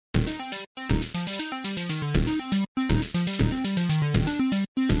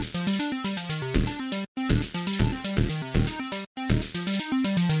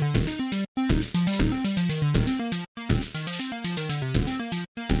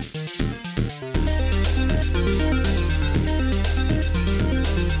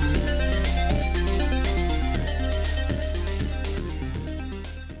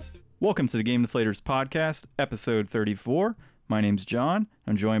Welcome to the Game Deflators podcast, episode 34. My name's John.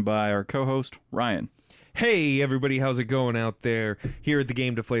 I'm joined by our co-host, Ryan. Hey everybody, how's it going out there? Here at the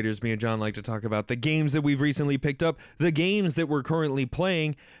Game Deflators, me and John like to talk about the games that we've recently picked up, the games that we're currently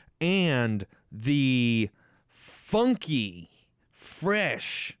playing, and the funky,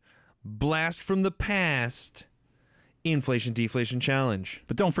 fresh, blast from the past inflation deflation challenge.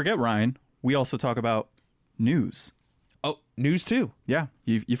 But don't forget, Ryan, we also talk about news. Oh, news too. Yeah,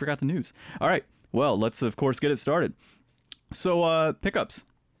 you forgot the news. All right, well, let's of course get it started. So, pickups.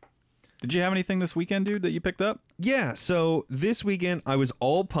 Did you have anything this weekend, dude, that you picked up? Yeah, so this weekend I was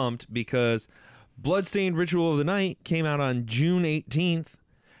all pumped because Bloodstained Ritual of the Night came out on June 18th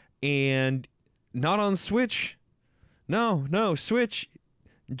and not on Switch. No, Switch,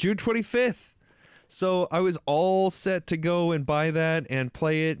 June 25th. So I was all set to go and buy that and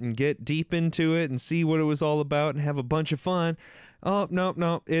play it and get deep into it and see what it was all about and have a bunch of fun. Oh,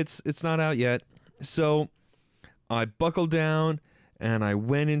 no, it's not out yet. So I buckled down and I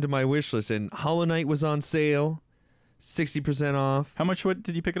went into my wish list, and Hollow Knight was on sale, 60% off. How much? What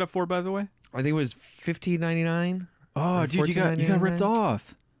did you pick it up for, by the way? I think it was $15.99. Oh, dude, you got ripped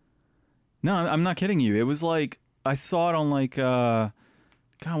off. No, I'm not kidding you. It was like, I saw it on like, God,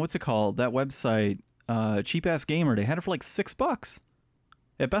 what's it called? That website, Cheap Ass Gamer. They had it for like $6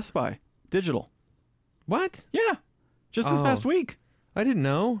 at Best Buy, digital. What? Yeah, just this past week. I didn't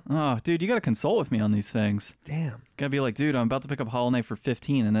know. Oh, dude, you got to consult with me on these things. Damn. Gotta be like, dude, I'm about to pick up Hollow Knight for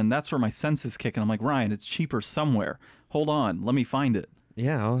 15, and then that's where my senses kick, and I'm like, Ryan, it's cheaper somewhere. Hold on, let me find it.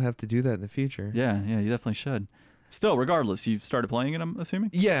 Yeah, I'll have to do that in the future. Yeah, you definitely should. Still, regardless, you've started playing it, I'm assuming?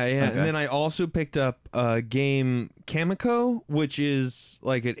 Yeah. Okay. And then I also picked up a game, Kamiko, which is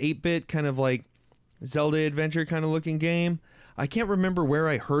like an 8-bit kind of like Zelda adventure kind of looking game. I can't remember where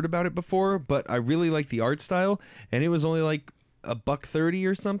I heard about it before, but I really like the art style, and it was only like $1.30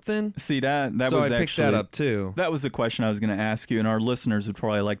 or something. See, that so was I picked actually that up too. That was the question I was going to ask you, and our listeners would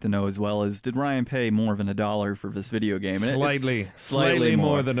probably like to know as well, is did Ryan pay more than $1 for this video game? And Slightly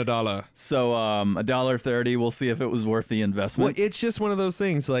more than $1. So $1.30. We'll see if it was worth the investment. Well, it's just one of those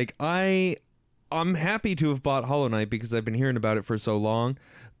things. Like I'm happy to have bought Hollow Knight because I've been hearing about it for so long.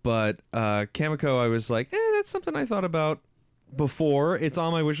 But Kamiko, I was like, that's something I thought about before. It's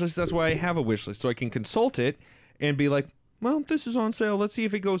on my wish list. That's why I have a wish list, so I can consult it and be like, well, this is on sale. Let's see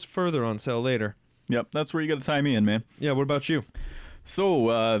if it goes further on sale later. Yep, that's where you got to tie me in, man. Yeah, what about you?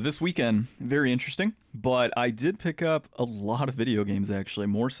 So this weekend, very interesting, but I did pick up a lot of video games, actually,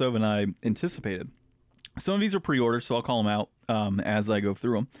 more so than I anticipated. Some of these are pre-orders, so I'll call them out as I go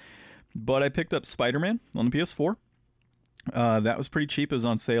through them. But I picked up Spider-Man on the PS4. That was pretty cheap. It was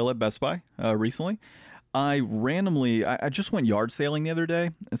on sale at Best Buy recently. I just went yard sailing the other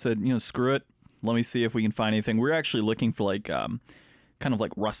day and said, screw it. Let me see if we can find anything. We're actually looking for like kind of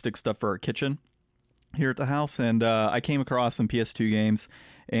like rustic stuff for our kitchen here at the house. And I came across some PS2 games.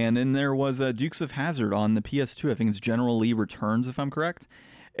 And then there was Dukes of Hazzard on the PS2. I think it's General Lee Returns, if I'm correct.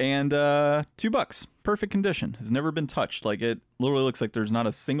 And $2. Perfect condition. Has never been touched. Like, it literally looks like there's not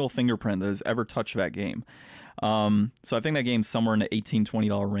a single fingerprint that has ever touched that game. So I think that game's somewhere in the $18,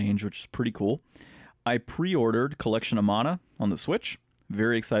 $20 range, which is pretty cool. I pre-ordered Collection of Mana on the Switch.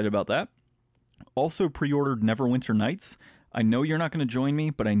 Very excited about that. Also pre-ordered Neverwinter Nights. I know you're not going to join me,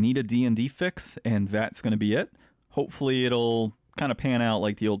 but I need a D&D fix, and that's going to be it. Hopefully it'll kind of pan out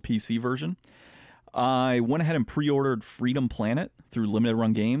like the old PC version. I went ahead and pre-ordered Freedom Planet through Limited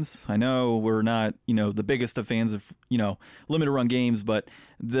Run Games. I know we're not, the biggest of fans of, Limited Run Games, but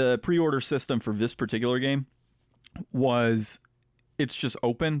the pre-order system for this particular game it's just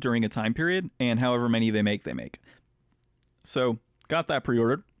open during a time period, and however many they make. So got that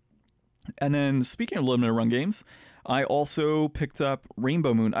pre-ordered. And then, speaking of Limited Run Games, I also picked up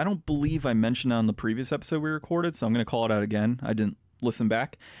Rainbow Moon. I don't believe I mentioned it on the previous episode we recorded, so I'm going to call it out again. I didn't listen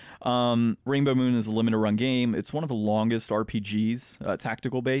back. Rainbow Moon is a Limited Run game. It's one of the longest RPGs,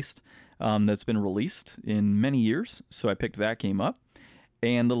 tactical-based, that's been released in many years, so I picked that game up.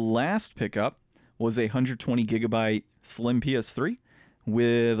 And the last pickup was a 120-gigabyte slim PS3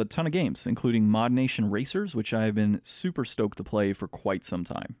 with a ton of games, including Mod Nation Racers, which I've been super stoked to play for quite some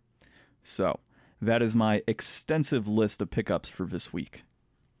time. So, that is my extensive list of pickups for this week.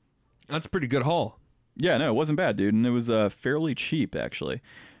 That's a pretty good haul. Yeah, no, it wasn't bad, dude, and it was fairly cheap, actually.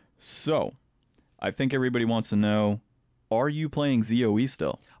 So, I think everybody wants to know, are you playing ZOE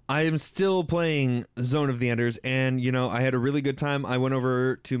still? I am still playing Zone of the Enders, and, I had a really good time. I went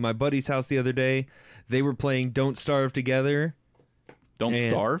over to my buddy's house the other day. They were playing Don't Starve Together. Don't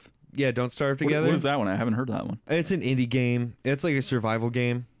Starve? Yeah, Don't Starve Together. What is that one? I haven't heard that one. It's an indie game. It's like a survival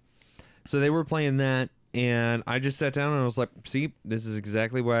game. So they were playing that, And I just sat down and I was like, see, this is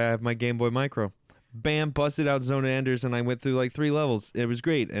exactly why I have my Game Boy Micro. Bam, busted out Zone of Enders, and I went through like 3 levels. It was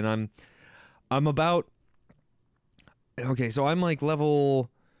great. And I'm about, okay, so I'm like level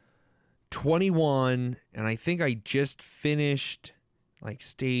 21, and I think I just finished like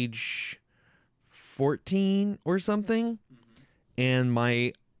stage 14 or something. And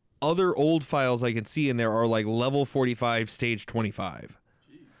my other old files I can see in there are like level 45, stage 25.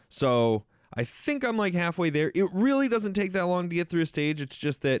 Jeez. So I think I'm like halfway there. It really doesn't take that long to get through a stage. It's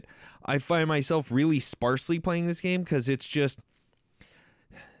just that I find myself really sparsely playing this game because it's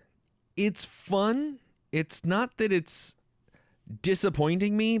fun. It's not that it's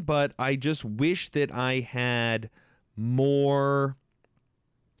disappointing me, but I just wish that I had more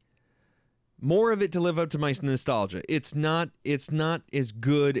of it to live up to my nostalgia. It's not as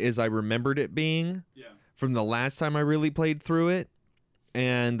good as I remembered it being from the last time I really played through it.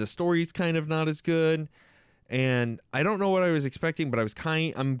 And the story's kind of not as good. And I don't know what I was expecting, but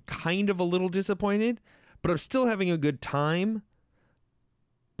I'm kind of a little disappointed, but I'm still having a good time,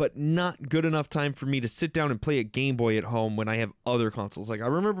 but not good enough time for me to sit down and play a Game Boy at home when I have other consoles. Like I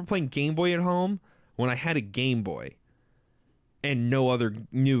remember playing Game Boy at home when I had a Game Boy and no other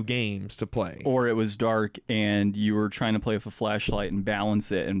new games to play. Or it was dark and you were trying to play with a flashlight and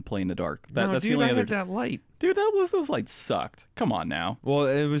balance it and play in the dark. That's the only other. I had that light. Dude, those lights sucked. Come on now. Well,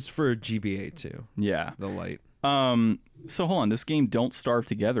 it was for GBA too. Yeah. The light. So hold on, this game Don't Starve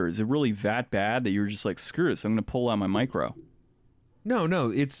Together, is it really that bad that you were just like, screw this, I'm going to pull out my micro? No,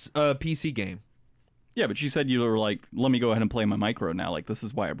 it's a PC game. Yeah, but you said you were like, let me go ahead and play my micro now. Like, this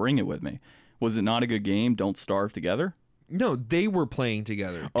is why I bring it with me. Was it not a good game, Don't Starve Together? No, they were playing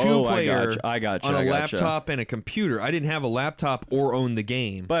together. Two-player I got you. On a laptop and a computer. I didn't have a laptop or own the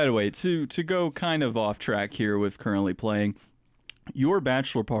game. By the way, to go kind of off track here with currently playing, your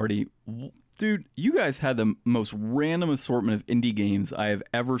bachelor party, dude, you guys had the most random assortment of indie games I have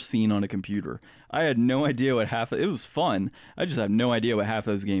ever seen on a computer. I had no idea what it was fun. I just have no idea what half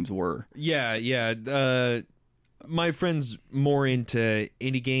of those games were. Yeah. My friend's more into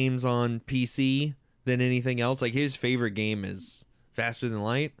indie games on PC than anything else. Like his favorite game is Faster Than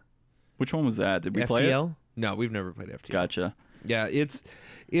Light. Which one was that? Did we FTL? play it? No, we've never played FTL. Gotcha. Yeah, it's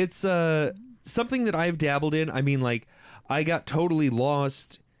something that I've dabbled in. I mean, like, I got totally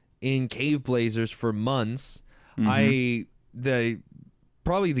lost in Cave Blazers for months. Mm-hmm.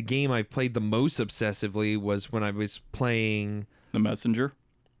 Probably the game I played the most obsessively was when I was playing The Messenger.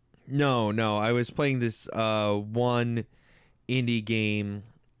 No, I was playing this one indie game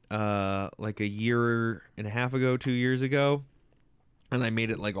like a year and a half ago, 2 years ago, and I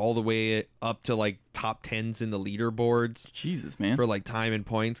made it like all the way up to like top 10s in the leaderboards. Jesus, man. For like time and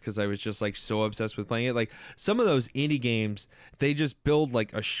points, because I was just like so obsessed with playing it. Like some of those indie games, they just build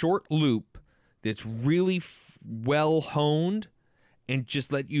like a short loop that's really well honed and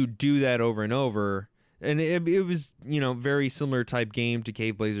just let you do that over and over. And it was, very similar type game to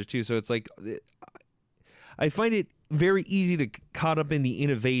Cave Blazers too. So it's like, I find it very easy to caught up in the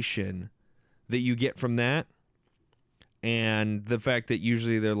innovation that you get from that, and the fact that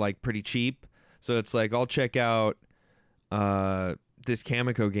usually they're like pretty cheap. So it's like, I'll check out this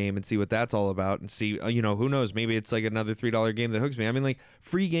Kamiko game and see what that's all about, and see, who knows, maybe it's like another $3 game that hooks me. I mean, like,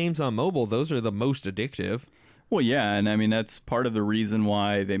 free games on mobile, those are the most addictive. Well, yeah, and I mean, that's part of the reason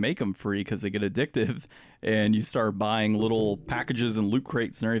why they make them free, because they get addictive, and you start buying little packages and loot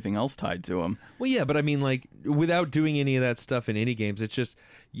crates and everything else tied to them. Well, yeah, but I mean, like, without doing any of that stuff in indie games,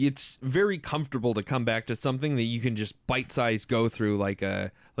 it's very comfortable to come back to something that you can just bite-sized go through like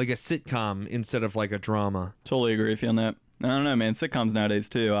a sitcom instead of like a drama. Totally agree with you on that. I don't know, man. Sitcoms nowadays,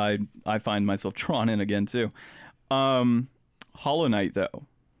 too, I find myself drawn in again, too. Hollow Knight, though.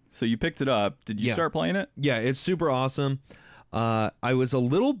 So you picked it up. Did you start playing it? Yeah, it's super awesome. I was a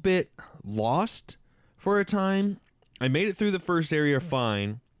little bit lost for a time. I made it through the first area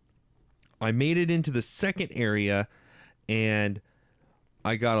fine. I made it into the second area, and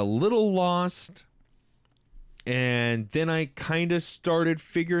I got a little lost. And then I kind of started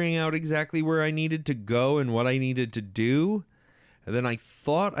figuring out exactly where I needed to go and what I needed to do. And then I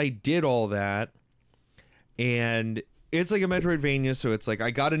thought I did all that. And it's like a Metroidvania, so it's like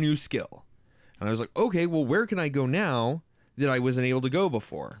I got a new skill. And I was like, okay, well, where can I go now that I wasn't able to go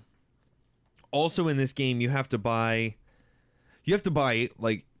before? Also in this game, you have to buy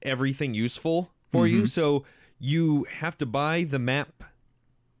like everything useful for you. So you have to buy the map,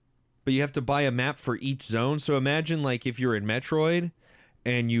 but you have to buy a map for each zone. So imagine like if you're in Metroid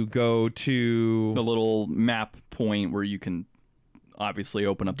and you go to the little map point where you can obviously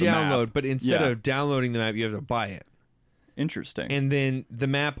open up the map. But instead of downloading the map, you have to buy it. Interesting. And then the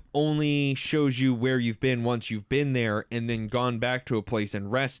map only shows you where you've been once you've been there and then gone back to a place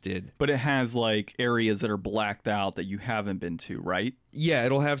and rested. But it has like areas that are blacked out that you haven't been to, right? Yeah,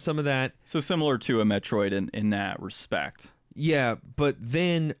 it'll have some of that. So similar to a Metroid in that respect. Yeah, but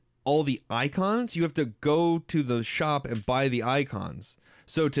then all the icons, you have to go to the shop and buy the icons.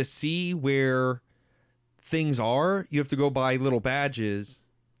 So to see where things are, you have to go buy little badges.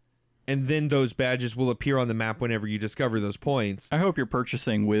 And then those badges will appear on the map whenever you discover those points. I hope you're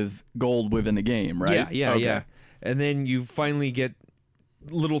purchasing with gold within the game, right? Yeah. And then you finally get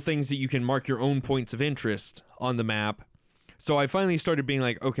little things that you can mark your own points of interest on the map. So I finally started being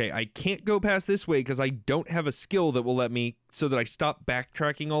like, okay, I can't go past this way because I don't have a skill that will let me, so that I stop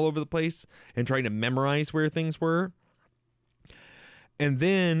backtracking all over the place and trying to memorize where things were. And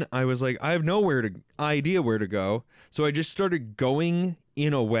then I was like, I have idea where to go. So I just started going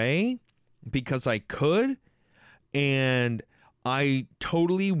in a way because I could. And I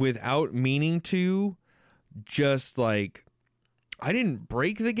totally, without meaning to, just like, I didn't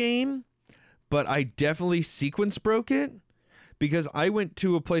break the game, but I definitely sequence broke it. Because I went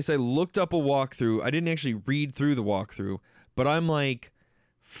to a place, I looked up a walkthrough. I didn't actually read through the walkthrough, but I'm like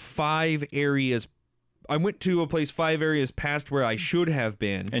 5 areas. I went to a place 5 areas past where I should have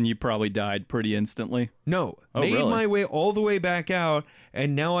been. And you probably died pretty instantly. No. Oh, made really? my way all the way back out,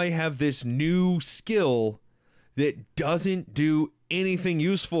 and now I have this new skill that doesn't do anything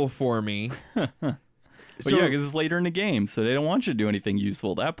useful for me. But yeah, because it's later in the game, so they don't want you to do anything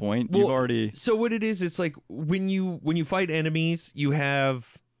useful at that point. Well, You've already... So what it is, it's like when you fight enemies, you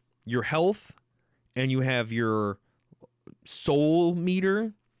have your health and you have your soul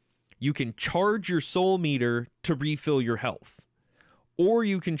meter. You can charge your soul meter to refill your health. Or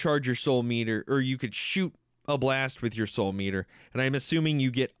you can charge your soul meter, or you could shoot a blast with your soul meter. And I'm assuming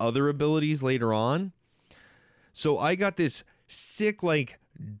you get other abilities later on. So I got this sick, like,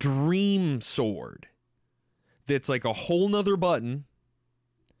 dream sword. That's like a whole nother button,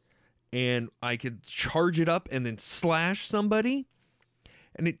 and I could charge it up and then slash somebody,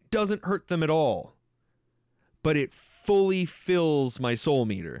 and it doesn't hurt them at all, but it fully fills my soul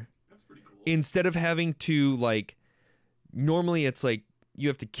meter. That's pretty cool. Instead of having to, like, normally it's like you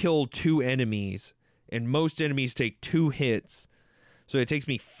have to kill 2 enemies, and most enemies take 2 hits, so it takes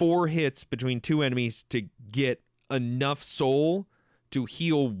me 4 hits between 2 enemies to get enough soul to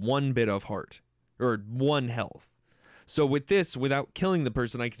heal 1 bit of heart. Or 1 health. So with this, without killing the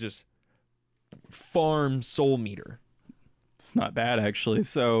person, I could just farm soul meter. It's not bad, actually.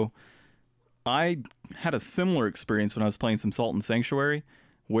 So I had a similar experience when I was playing some Salt and Sanctuary,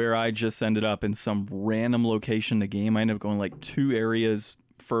 where I just ended up in some random location in the game. I ended up going like 2 areas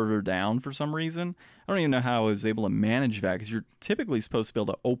further down for some reason. I don't even know how I was able to manage that, because you're typically supposed to be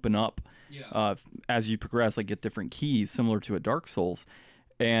able to open up as you progress, like get different keys, similar to a Dark Souls.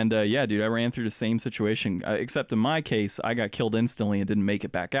 And yeah, dude, I ran through the same situation, except in my case, I got killed instantly and didn't make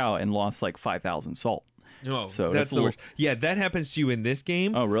it back out and lost like 5,000 salt. Oh, so that's the worst. Yeah, that happens to you in this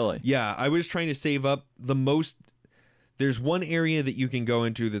game. Oh, really? Yeah, I was trying to save up the most. There's one area that you can go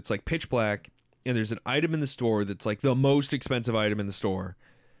into that's like pitch black, and there's an item in the store that's like the most expensive item in the store.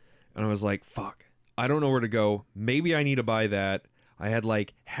 And I was like, fuck, I don't know where to go. Maybe I need to buy that. I had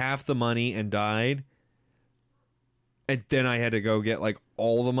like half the money and died. And then I had to go get like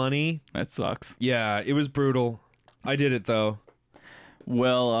all the money. That sucks. Yeah, it was brutal. I did it though.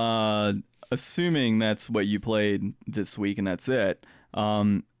 Well, assuming that's what you played this week and that's it.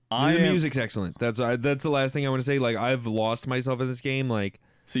 The music's excellent. That's the last thing I want to say. Like, I've lost myself in this game. Like,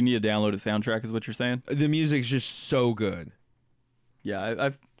 so you need to download a soundtrack, is what you're saying? The music's just so good. Yeah,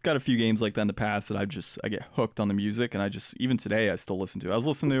 I've got a few games like that in the past that I get hooked on the music, and even today I still listen to. I was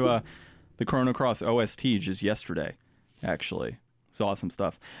listening to the Chrono Cross OST just yesterday. Actually, it's awesome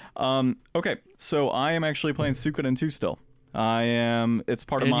stuff. Okay, so I am actually playing Suikoden 2 still. It's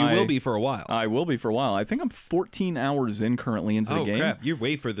part of my... And you will be for a while. I will be for a while. I think I'm 14 hours in currently into the game. Oh, crap. You're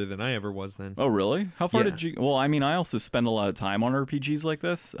way further than I ever was then. Oh, really? How far did you... Well, I mean, I also spend a lot of time on RPGs like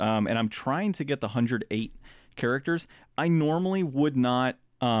this, and I'm trying to get the 108 characters. I normally would not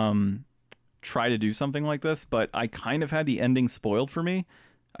try to do something like this, but I kind of had the ending spoiled for me,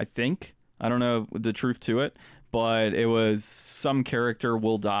 I think. I don't know the truth to it. But it was some character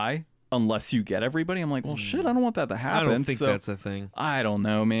will die unless you get everybody. I'm like, well, shit, I don't want that to happen. I don't think that's a thing. I don't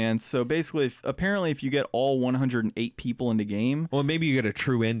know, man. So basically, apparently, if you get all 108 people in the game... Well, maybe you get a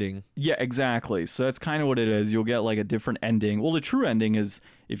true ending. Yeah, exactly. So that's kind of what it is. You'll get like a different ending. Well, the true ending is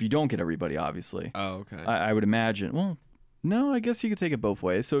if you don't get everybody, obviously. Oh, okay. I would imagine. Well, no, I guess you could take it both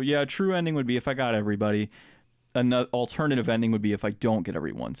ways. So yeah, a true ending would be if I got everybody. An alternative ending would be if I don't get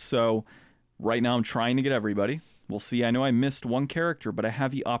everyone. So... Right now, I'm trying to get everybody, We'll see. I know I missed one character, but I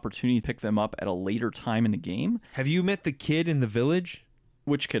have the opportunity to pick them up at a later time in the game. Have you met the kid in the village?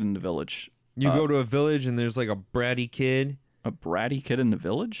 Which kid in the village? You go to a village and there's like a bratty kid. A bratty kid in the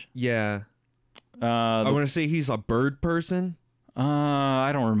village? Yeah. I want to say he's a bird person. I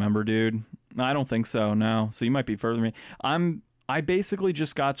don't remember, dude. I don't think so, no. So you might be further than me. I basically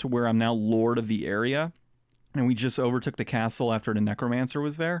just got to where I'm now lord of the area, and we just overtook the castle after the necromancer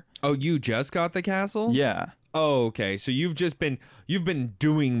was there. Oh, you just got the castle? Yeah. Oh, okay. So you've been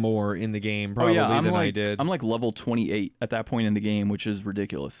doing more in the game probably than I did. I'm like level 28 at that point in the game, which is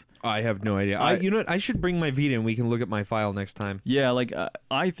ridiculous. I have no idea. You know what? I should bring my Vita and we can look at my file next time. Yeah, like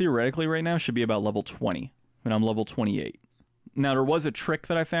I theoretically right now should be about level 20, and I'm level 28. Now, there was a trick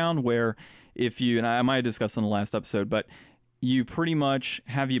that I found where if you, and I might have discussed in the last episode, but you pretty much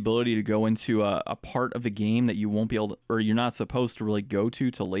have the ability to go into a part of the game that you won't be able to, or you're not supposed to really go to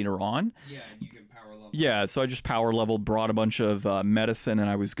till later on. Yeah, and you can power level. Yeah, so I just power leveled, brought a bunch of medicine, and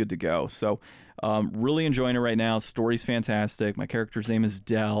I was good to go. So really enjoying it right now. Story's fantastic. My character's name is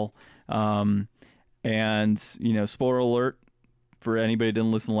Dell. And, you know, spoiler alert for anybody who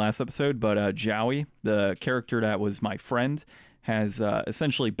didn't listen to the last episode, but Jowie, the character that was my friend, has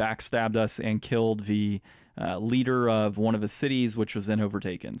essentially backstabbed us and killed the leader of one of the cities, which was then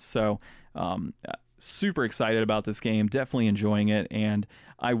overtaken. So super excited about this game, definitely enjoying it, and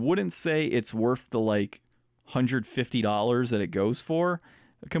I wouldn't say it's worth the like $150 that it goes for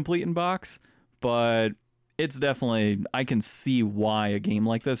a complete in box, but it's definitely, I can see why a game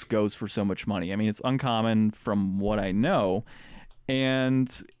like this goes for so much money. I mean, it's uncommon from what I know,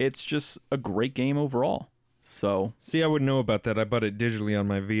 and it's just a great game overall. So see, I wouldn't know about that. I bought it digitally on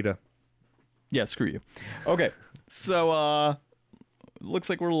my Vita. Yeah, screw you. Okay, so looks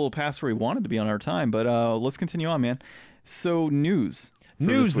like we're a little past where we wanted to be on our time, but let's continue on, man. So news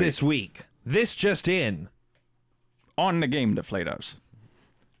this week. This just in on the Game Deflators.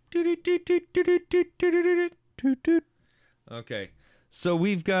 Okay, so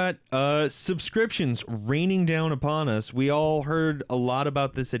we've got subscriptions raining down upon us. We all heard a lot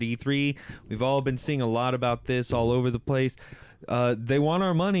about this at E3. We've all been seeing a lot about this all over the place. They want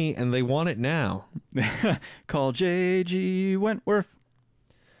our money, and they want it now. Call J.G. Wentworth.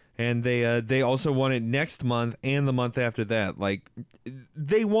 And they also want it next month and the month after that. Like,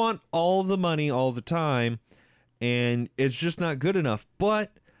 they want all the money all the time, and it's just not good enough.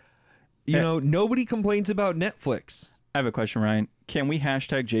 But, you know, nobody complains about Netflix. I have a question, Ryan. Can we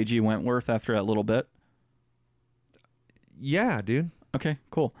hashtag J.G. Wentworth after that little bit? Yeah, dude. Okay,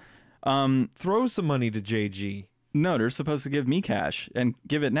 cool. Throw some money to JG. No, they're supposed to give me cash, and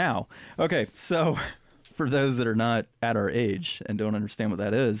give it now. Okay, so for those that are not at our age and don't understand what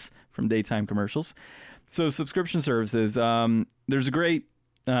that is from daytime commercials, so subscription services, there's a great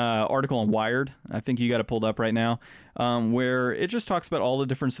article on Wired, I think you got it pulled up right now, where it just talks about all the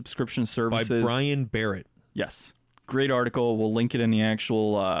different subscription services. By Brian Barrett. Yes. Great article. We'll link it in the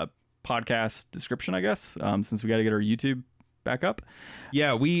actual podcast description, I guess, since we got to get our YouTube back up.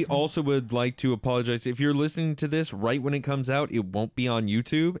 Yeah, we also would like to apologize. If you're listening to this right when it comes out, it won't be on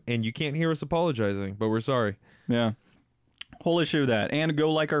YouTube, and you can't hear us apologizing, but we're sorry. Yeah. Whole issue with that. And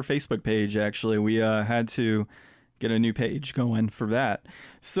go like our Facebook page, actually. We had to get a new page going for that.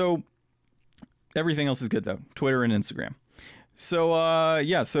 So everything else is good, though. Twitter and Instagram. So,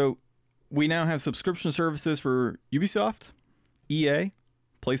 yeah, so we now have subscription services for Ubisoft, EA,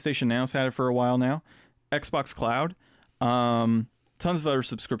 PlayStation Now's had it for a while now, Xbox Cloud, tons of other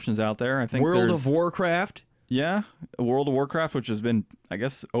subscriptions out there. I think World of Warcraft. Yeah, World of Warcraft, which has been, I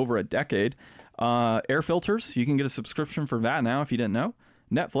guess, over a decade. Air filters, you can get a subscription for that now if you didn't know.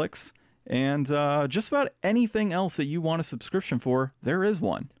 Netflix, and just about anything else that you want a subscription for, there is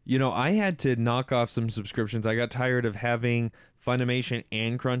one. You know, I had to knock off some subscriptions. I got tired of having Funimation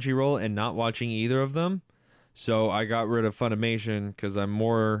and Crunchyroll and not watching either of them. So I got rid of Funimation because I'm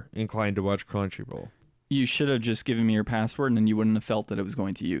more inclined to watch Crunchyroll. You should have just given me your password, and then you wouldn't have felt that it was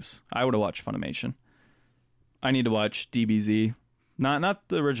going to use. I would have watched Funimation. I need to watch DBZ. Not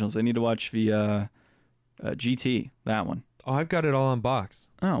the originals. I need to watch the GT, that one. Oh, I've got it all on box.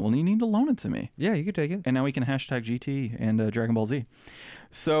 Oh, well, you need to loan it to me. Yeah, you can take it. And now we can hashtag GT and Dragon Ball Z.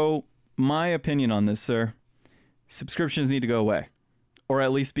 So, my opinion on this, sir, subscriptions need to go away. Or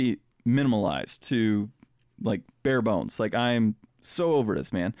at least be minimalized to, like, bare bones. Like, I'm so over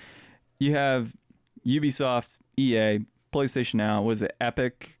this, man. You have Ubisoft, EA, PlayStation Now. Was it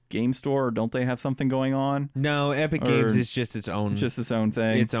Epic Game Store? Or don't they have something going on? No, Epic Games is just its own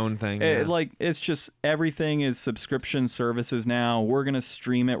thing. Its own thing. Yeah. It's just everything is subscription services now. We're gonna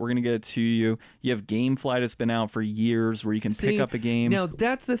stream it. We're gonna get it to you. You have GameFly that's been out for years, where you can pick up a game. Now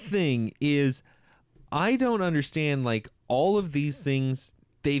that's the thing is, I don't understand, like, all of these things.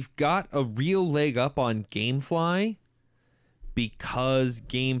 They've got a real leg up on GameFly because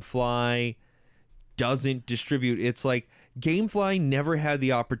GameFly doesn't distribute. It's like GameFly never had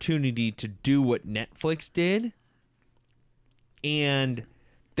the opportunity to do what Netflix did, and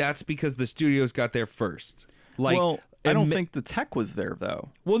that's because the studios got there first. Like, well, I don't think the tech was there, though.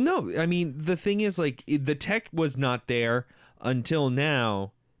 Well, no. I mean, the thing is, like, the tech was not there until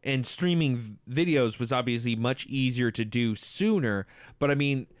now, and streaming videos was obviously much easier to do sooner. But, I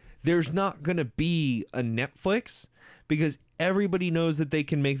mean, there's not going to be a Netflix because everybody knows that they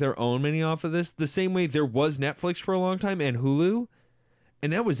can make their own money off of this. The same way there was Netflix for a long time and Hulu,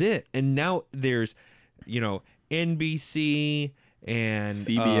 and that was it. And now there's, NBC and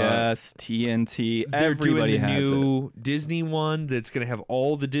CBS, TNT, they're everybody doing the has new Disney one that's going to have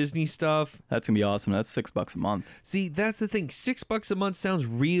all the Disney stuff. That's gonna be awesome. That's $6 a month. See, that's the thing. $6 a month sounds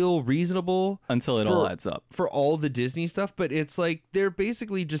reasonable Until it all adds up. for all the Disney stuff, but it's like they're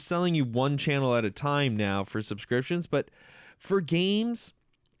basically just selling you one channel at a time now for subscriptions. But for games,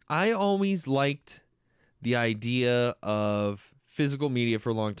 I always liked the idea of physical media for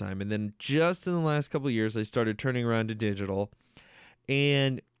a long time, and then just in the last couple of years, I started turning around to digital.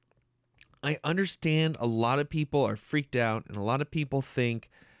 And I understand a lot of people are freaked out, and a lot of people think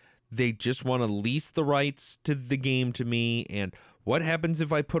they just want to lease the rights to the game to me. And what happens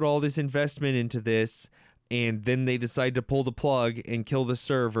if I put all this investment into this and then they decide to pull the plug and kill the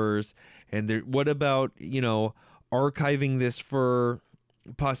servers? And what about, archiving this for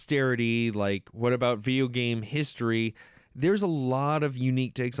posterity? Like, what about video game history? There's a lot of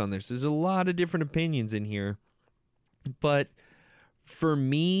unique takes on this. There's a lot of different opinions in here. But for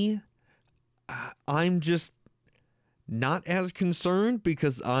me, I'm just not as concerned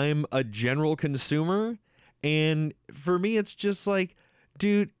because I'm a general consumer. And for me, it's just like,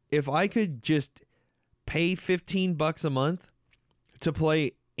 dude, if I could just pay $15 a month to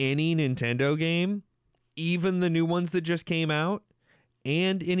play any Nintendo game, even the new ones that just came out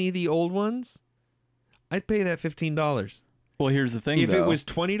and any of the old ones, I'd pay that $15. Well, here's the thing, If though. it was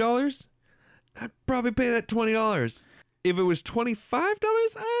 $20, I'd probably pay that $20. If it was $25,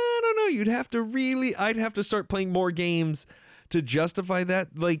 I don't know. I'd have to start playing more games to justify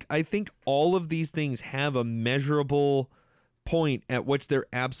that. Like, I think all of these things have a measurable point at which they're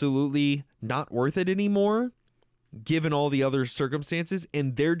absolutely not worth it anymore, given all the other circumstances.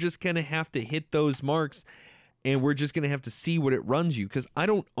 And they're just going to have to hit those marks, and we're just going to have to see what it runs you. Because I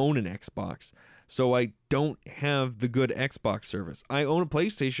don't own an Xbox, so I don't have the good Xbox service. I own a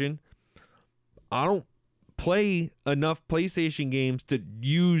PlayStation. I don't play enough PlayStation games to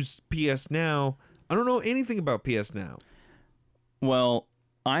use PS Now. I don't know anything about PS Now. Well,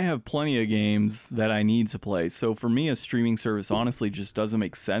 I have plenty of games that I need to play. So for me, a streaming service honestly just doesn't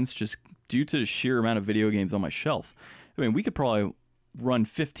make sense just due to the sheer amount of video games on my shelf. I mean, we could probably run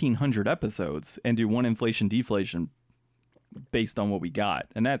 1,500 episodes and do one inflation deflation based on what we got.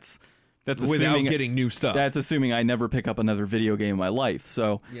 And that's without getting new stuff. That's assuming I never pick up another video game in my life.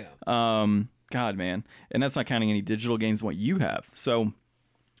 So, yeah. God, man. And that's not counting any digital games what you have. So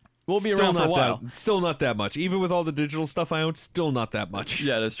we'll be around for a while. Still not that much. Even with all the digital stuff I own, still not that much.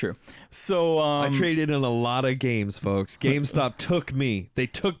 Yeah, that's true. So I traded in a lot of games, folks. GameStop took me. They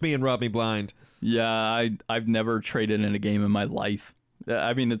took me and robbed me blind. Yeah, I've never traded in a game in my life.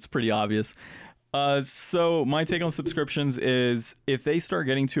 I mean, it's pretty obvious. So my take on subscriptions is if they start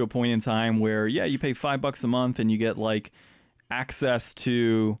getting to a point in time where, yeah, you pay $5 a month and you get like access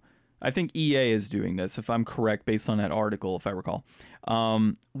to, I think EA is doing this, if I'm correct, based on that article, if I recall,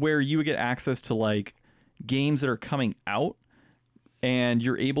 where you would get access to like games that are coming out and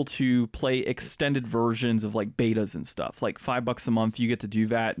you're able to play extended versions of like betas and stuff. Like $5 a month, you get to do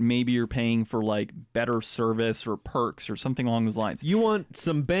that. Maybe you're paying for like better service or perks or something along those lines. You want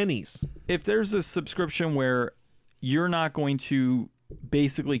some bennies. If there's a subscription where you're not going to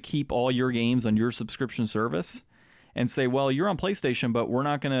basically keep all your games on your subscription service and say, well, you're on PlayStation, but we're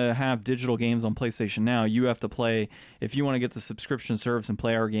not going to have digital games on PlayStation now. You have to play, if you want to get the subscription service and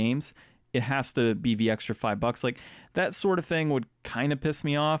play our games, it has to be the extra $5. Like that sort of thing would kind of piss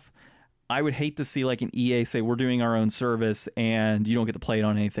me off. I would hate to see like an EA say, we're doing our own service and you don't get to play it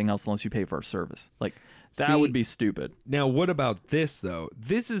on anything else unless you pay for our service. Like that would be stupid. Now, what about this though?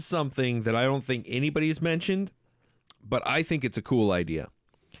 This is something that I don't think anybody's mentioned, but I think it's a cool idea.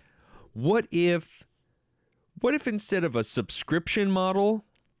 What if instead of a subscription model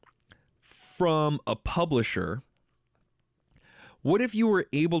from a publisher, what if you were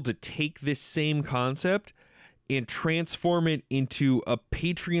able to take this same concept and transform it into a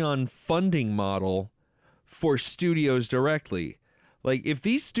Patreon funding model for studios directly? Like, if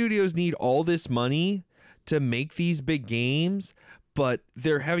these studios need all this money to make these big games, but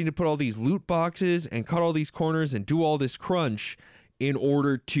they're having to put all these loot boxes and cut all these corners and do all this crunch in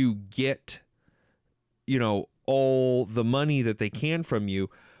order to get, all the money that they can from you,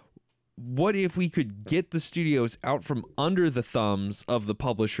 what if we could get the studios out from under the thumbs of the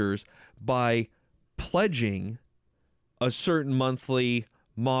publishers by pledging a certain monthly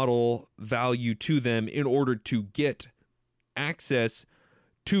model value to them in order to get access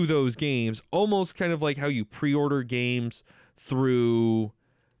to those games, almost kind of like how you pre-order games through,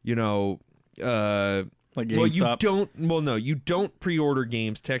 Like GameStop? You don't pre-order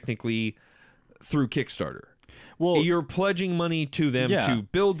games technically through Kickstarter. Well, You're pledging money to them to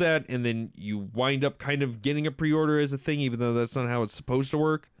build that, and then you wind up kind of getting a pre-order as a thing, even though that's not how it's supposed to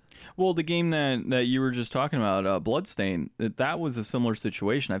work. Well, the game that you were just talking about, Bloodstain, that was a similar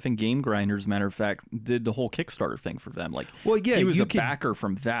situation. I think Game Grinders, matter of fact, did the whole Kickstarter thing for them. Like, he was backer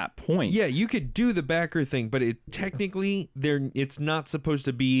from that point. Yeah, you could do the backer thing, but it's not supposed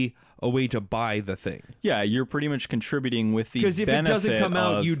to be a way to buy the thing. Yeah, you're pretty much contributing with the benefit. Because if it doesn't come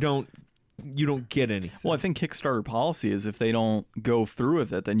out, you don't get anything. Well, I think Kickstarter policy is if they don't go through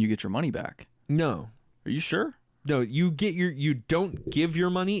with it, then you get your money back. No. Are you sure? No, you don't give your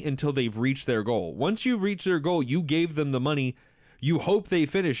money until they've reached their goal. Once you reach their goal, you gave them the money. You hope they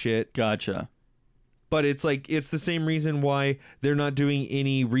finish it. Gotcha. But it's the same reason why they're not doing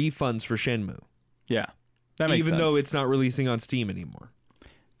any refunds for Shenmue. Yeah. That makes sense. Even though it's not releasing on Steam anymore.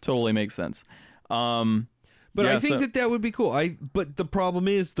 Totally makes sense. But I think that would be cool. But the problem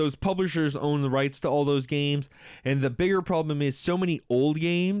is those publishers own the rights to all those games. And the bigger problem is so many old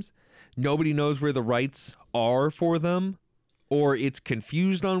games, nobody knows where the rights are for them, or it's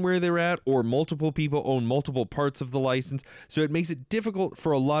confused on where they're at, or multiple people own multiple parts of the license. So it makes it difficult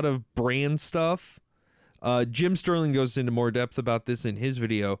for a lot of brand stuff. Jim Sterling goes into more depth about this in his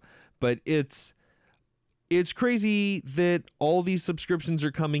video, but it's crazy that all these subscriptions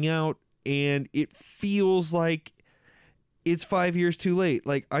are coming out and it feels like it's 5 years too late.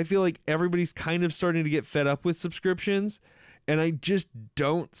 Like, I feel like everybody's kind of starting to get fed up with subscriptions. And I just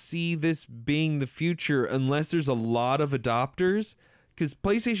don't see this being the future unless there's a lot of adopters. Because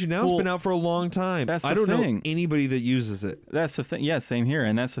PlayStation Now's been out for a long time. I don't know anybody that uses it. That's the thing. Yeah, same here.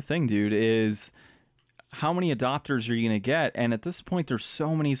 And that's the thing, dude, is how many adopters are you going to get? And at this point, there's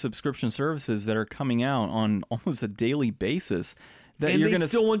so many subscription services that are coming out on almost a daily basis. That and they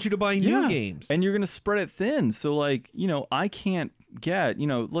still want you to buy new games. And you're going to spread it thin. So, like, I can't get,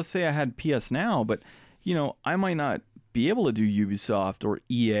 let's say I had PS Now, but, I might not be able to do Ubisoft or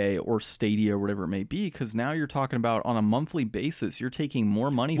EA or Stadia or whatever it may be, because now you're talking about on a monthly basis, you're taking more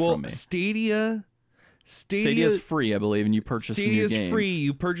money from me. Stadia is free, I believe, and you purchase new games. Stadia is free,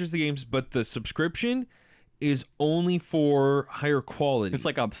 you purchase the games, but the subscription is only for higher quality. It's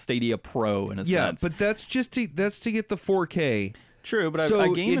like a Stadia Pro in a sense. Yeah, but that's to get the 4K. True, but I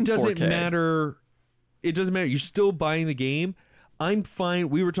game in 4K. It doesn't matter. It doesn't matter. You're still buying the game. I'm fine.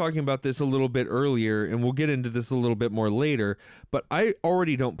 We were talking about this a little bit earlier, and we'll get into this a little bit more later, but I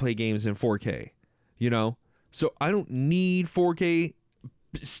already don't play games in 4K, So I don't need 4K.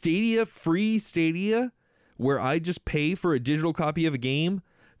 Stadia, free Stadia, where I just pay for a digital copy of a game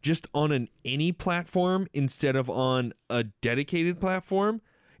just on any platform instead of on a dedicated platform,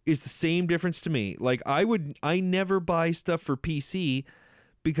 is the same difference to me. Like, I never buy stuff for PC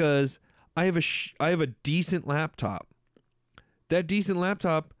because I have a decent laptop. That decent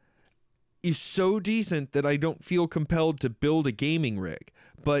laptop is so decent that I don't feel compelled to build a gaming rig.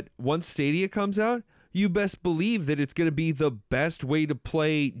 But once Stadia comes out, you best believe that it's going to be the best way to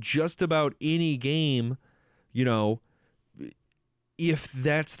play just about any game, if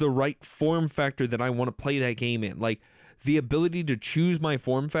that's the right form factor that I want to play that game in. Like, the ability to choose my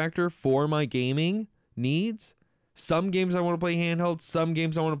form factor for my gaming needs. Some games I want to play handheld, some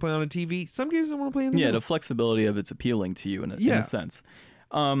games I want to play on a TV, some games I want to play in the middle. The flexibility of it's appealing to you in a sense.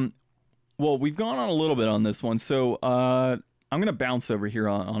 Well, we've gone on a little bit on this one, so I'm going to bounce over here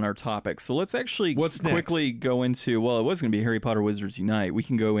on our topic. So let's actually quickly go into, well, it was going to be Harry Potter Wizards Unite. We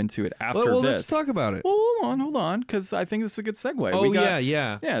can go into it after this. Let's talk about it. Well, hold on, because I think this is a good segue. Oh, yeah.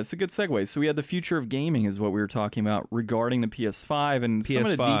 Yeah, it's a good segue. So we had the future of gaming is what we were talking about regarding the PS5 and some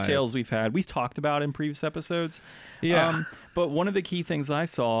of the details we've had. We've talked about in previous episodes. Yeah. But one of the key things I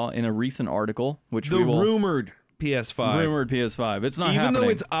saw in a recent article, which rumored PS5. Rumored PS5. It's not happening. Even though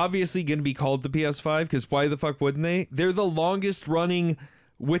it's obviously going to be called the PS5, because why the fuck wouldn't they? They're the longest running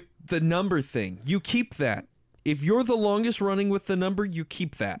with the number thing. You keep that. If you're the longest running with the number, you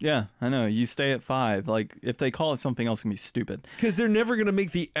keep that. Yeah, I know. You stay at 5. Like, if they call it something else, it's going to be stupid. Because they're never going to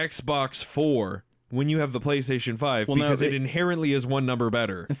make the Xbox 4 when you have the PlayStation 5 Well, no, because it inherently is one number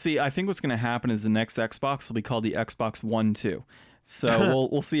better. See, I think what's going to happen is the next Xbox will be called the Xbox One 2. So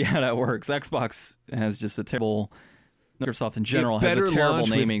we'll see how that works. Xbox has just a terrible... Microsoft in general has a terrible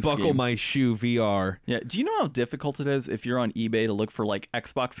naming scheme. Buckle My Shoe VR. Yeah. Do you know how difficult it is if you're on eBay to look for like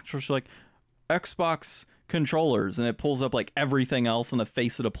Xbox controllers, like Xbox controllers, and it pulls up like everything else on the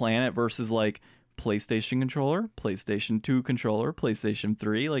face of the planet versus like PlayStation controller, PlayStation 2 controller, PlayStation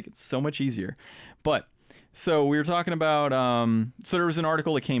 3. Like it's so much easier. But so we were talking about so there was an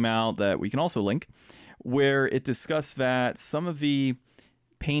article that came out that we can also link where it discussed that some of the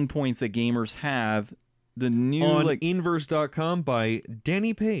pain points that gamers have, the new on like inverse.com by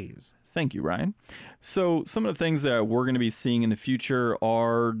Danny Pays. Thank you, Ryan. So some of the things that we're going to be seeing in the future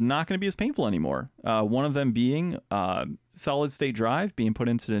are not going to be as painful anymore. One of them being solid state drive being put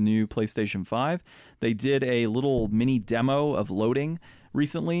into the new PlayStation 5. They did a little mini demo of loading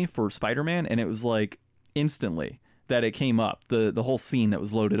recently for Spider-Man, and it was like instantly that it came up, the whole scene that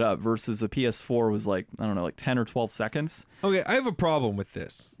was loaded up, versus a PS4 was like, I don't know, like 10 or 12 seconds. Okay, I have a problem with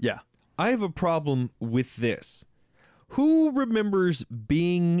this. Yeah. I have a problem with this. Who remembers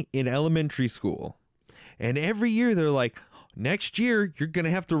being in elementary school and every year they're like, next year you're going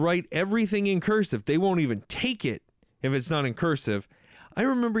to have to write everything in cursive. They won't even take it if it's not in cursive. I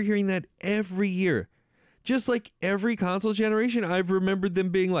remember hearing that every year. Just like every console generation, I've remembered them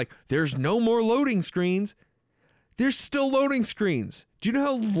being like, there's no more loading screens. There's still loading screens. Do you know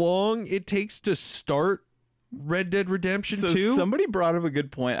how long it takes to start Red Dead Redemption 2? So somebody brought up a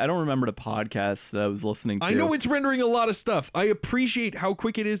good point. I don't remember the podcast that I was listening to. I know it's rendering a lot of stuff. I appreciate how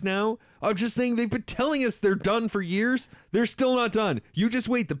quick it is now. I'm just saying they've been telling us they're done for years. They're still not done. You just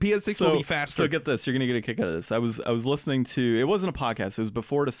wait. The PS6 will be faster. So get this. You're going to get a kick out of this. I was listening to, it wasn't a podcast. It was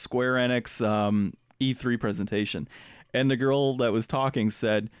before the Square Enix E3 presentation. And the girl that was talking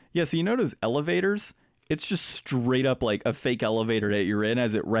said, yeah, so you know those elevators? It's just straight up like a fake elevator that you're in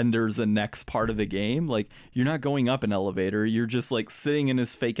as it renders the next part of the game. Like you're not going up an elevator. You're just like sitting in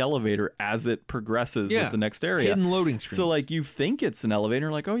this fake elevator as it progresses with the next area. Hidden loading screens. So like you think it's an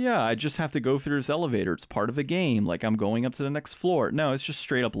elevator, like, oh yeah, I just have to go through this elevator. It's part of the game. Like I'm going up to the next floor. No, it's just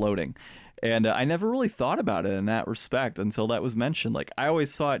straight up loading. And I never really thought about it in that respect until that was mentioned. Like I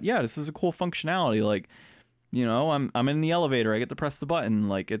always thought, yeah, this is a cool functionality. Like, you know, I'm in the elevator. I get to press the button.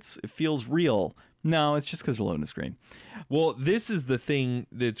 Like it feels real. No, it's just because we're loading the screen. Well, this is the thing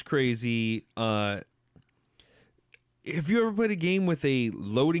that's crazy. Have you ever played a game with a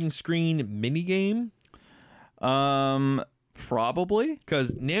loading screen minigame? Probably.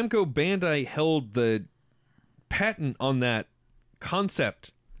 Because Namco Bandai held the patent on that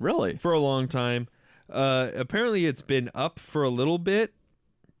concept. Really? For a long time. Apparently it's been up for a little bit,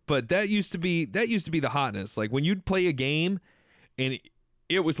 but that used to be the hotness. Like when you'd play a game and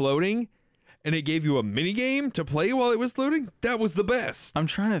it was loading, and it gave you a mini game to play while it was loading, that was the best. I'm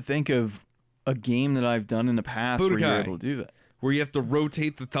trying to think of a game that I've done in the past where you're able to do that. Where you have to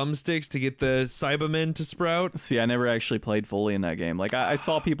rotate the thumbsticks to get the Cybermen to sprout. See, I never actually played fully in that game. Like I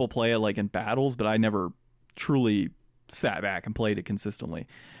saw people play it like in battles, but I never truly sat back and played it consistently.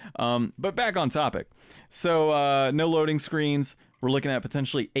 But back on topic. So no loading screens. We're looking at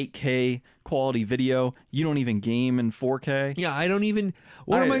potentially 8K quality video. You don't even game in 4K. Yeah, I don't even...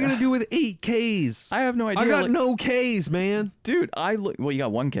 What am I going to do with 8Ks? I have no idea. I got no Ks, man. Dude, well, you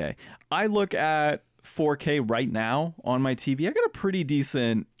got 1K. I look at 4K right now on my TV. I got a pretty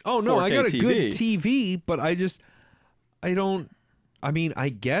decent 4K I got a TV. good TV, but I don't... I mean, I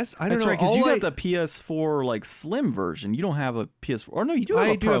guess. I don't know. That's right, because you got the PS4 like slim version. You don't have a PS4. Or no, you do have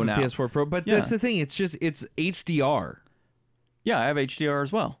a Pro now. I do have a PS4 Pro, but that's the thing. It's HDR. Yeah, I have HDR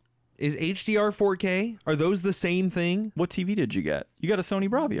as well. Is HDR 4K? Are those the same thing? What TV did you get? You got a Sony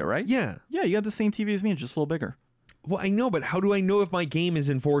Bravia, right? Yeah. Yeah, you got the same TV as me, it's just a little bigger. Well, I know, but how do I know if my game is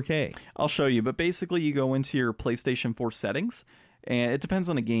in 4K? I'll show you, but basically you go into your PlayStation 4 settings, and it depends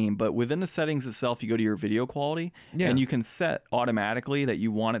on the game, but within the settings itself, you go to your video quality, and you can set automatically that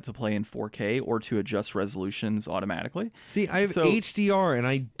you want it to play in 4K or to adjust resolutions automatically. See, I have HDR, and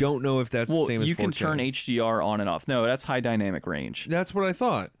I don't know if that's the same as 4K. You can turn HDR on and off. No, that's high dynamic range. That's what I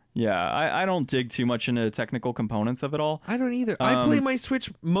thought. Yeah, I don't dig too much into the technical components of it all. I don't either. I play my Switch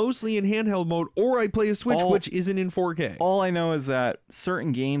mostly in handheld mode, or I play a Switch which isn't in 4K. All I know is that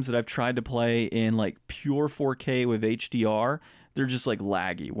certain games that I've tried to play in like pure 4K with HDR, they're just like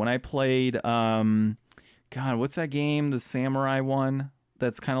laggy. When I played, God, what's that game? The samurai one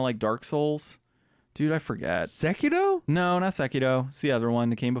that's kind of like Dark Souls? Dude, I forget. Sekiro? No, not Sekiro. It's the other one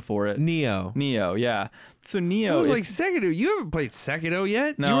that came before it. Neo, yeah. So Neo. I was like, Sekiro? You haven't played Sekiro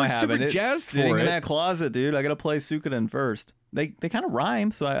yet? No, I haven't. It's sitting for in it. that closet, dude. I got to play Suikoden first. They kind of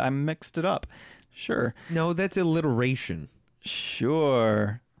rhyme, so I mixed it up. Sure. No, that's alliteration.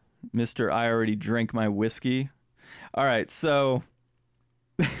 Sure. Mr. I already drank my whiskey. All right, so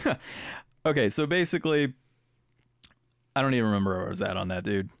okay, so basically I don't even remember where I was at on that,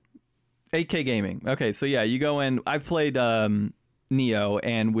 dude. 8K gaming. Okay, so yeah, you go in. I've played Neo,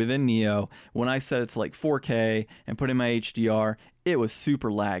 and within Neo, when I set it to like 4K and put in my HDR, it was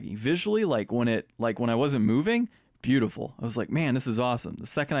super laggy. Visually, like when I wasn't moving, beautiful. I was like, man, this is awesome. The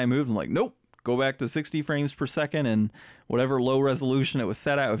second I moved, I'm like, nope, go back to 60 frames per second and whatever low resolution it was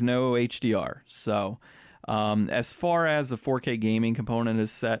set at with no HDR. So as far as the 4K gaming component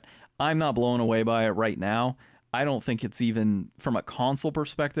is set, I'm not blown away by it right now. I don't think it's even from a console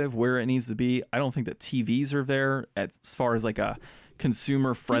perspective where it needs to be. I don't think that TVs are there as far as like a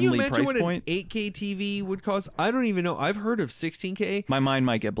consumer friendly price point. Can you imagine what an 8K TV would cost? I don't even know. I've heard of 16K. My mind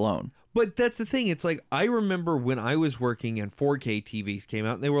might get blown. But that's the thing. It's like, I remember when I was working and 4K TVs came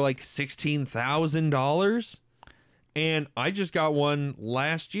out and they were like $16,000. And I just got one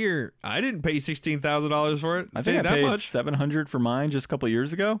last year. I didn't pay $16,000 for it. I think I paid $700 for mine just a couple of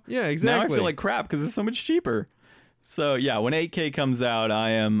years ago. Yeah, exactly. Now I feel like crap because it's so much cheaper. So yeah, when 8K comes out,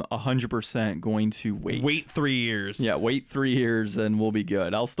 I am 100% going to wait. Wait 3 years. Yeah, wait 3 years and we'll be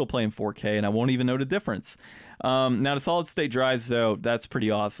good. I'll still play in 4K and I won't even know the difference. Now the solid state drives though, that's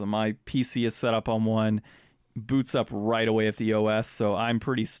pretty awesome. My PC is set up on one, boots up right away with the OS, so I'm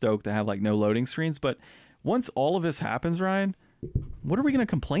pretty stoked to have like no loading screens. But once all of this happens, Ryan, what are we going to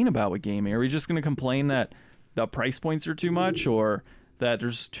complain about with gaming? Are we just going to complain that the price points are too much or that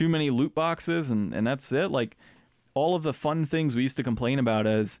there's too many loot boxes and that's it? Like, all of the fun things we used to complain about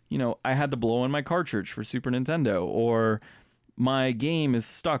as, you know, I had to blow in my cartridge for Super Nintendo, or my game is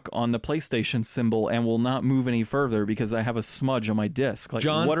stuck on the PlayStation symbol and will not move any further because I have a smudge on my disc. Like,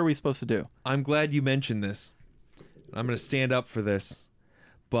 John, what are we supposed to do? I'm glad you mentioned this. I'm going to stand up for this.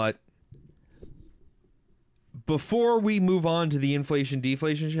 But before we move on to the inflation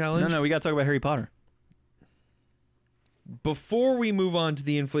deflation challenge. No, we got to talk about Harry Potter. Before we move on to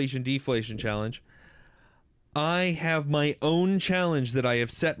the inflation deflation challenge, I have my own challenge that I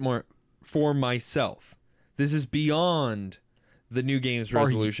have set for myself. This is beyond the new game's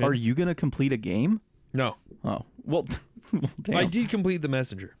resolution. Are you going to complete a game? No. Oh, well, damn. I did complete The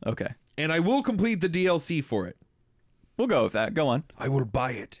Messenger. Okay. And I will complete the DLC for it. We'll go with that. Go on. I will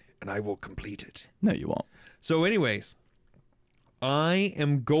buy it, and I will complete it. No, you won't. So anyways, I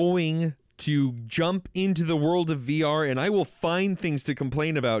am going to jump into the world of VR, and I will find things to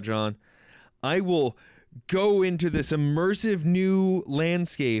complain about, John. I will go into this immersive new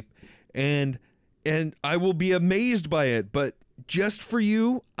landscape and I will be amazed by it, but just for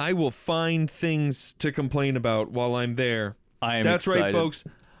you, I will find things to complain about while I'm there. That's excited. Right, folks.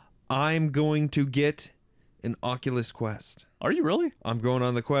 I'm going to get an Oculus Quest. Are you really? I'm going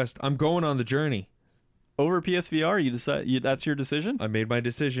on the quest. I'm going on the journey. Over PSVR, you decide that's your decision? I made my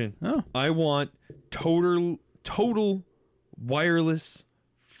decision. Oh. I want total wireless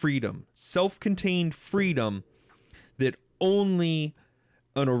freedom, self-contained freedom that only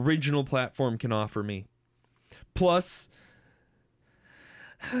an original platform can offer me. Plus,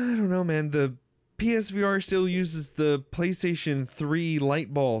 I don't know, man, the PSVR still uses the PlayStation 3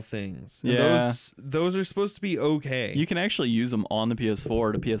 light ball things. Yeah. Those are supposed to be okay. You can actually use them on the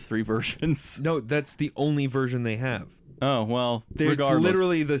PS4 to PS3 versions. No, that's the only version they have. Oh, well, It's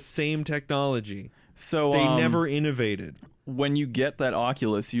literally the same technology. So they never innovated. When you get that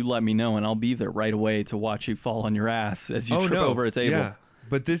Oculus, you let me know, and I'll be there right away to watch you fall on your ass as you trip over a table. Yeah,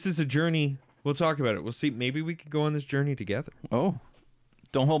 but this is a journey. We'll talk about it. We'll see. Maybe we could go on this journey together. Oh,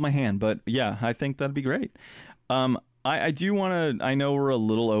 don't hold my hand, but yeah, I think that'd be great. I do want to. I know we're a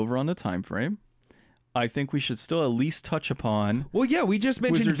little over on the time frame. I think we should still at least touch upon. Well, yeah, we just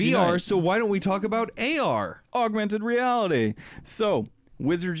mentioned Wizards VR, Unite. so why don't we talk about AR? Augmented reality. So,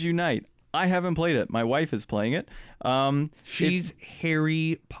 Wizards Unite. I haven't played it. My wife is playing it. She's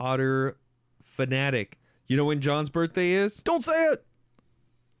Harry Potter fanatic. You know when John's birthday is? Don't say it.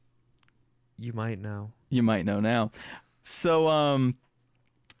 You might know. You might know now. So,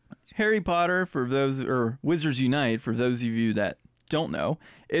 Harry Potter, or Wizards Unite, for those of you that don't know,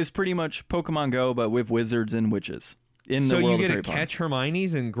 is pretty much Pokemon Go, but with wizards and witches in the world of Harry Potter. So you get to catch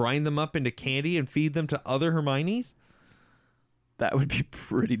Hermiones and grind them up into candy and feed them to other Hermiones? That would be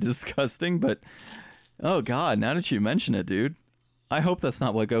pretty disgusting, but oh god, now that you mention it, dude, I hope that's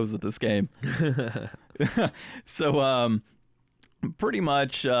not what goes with this game. So, pretty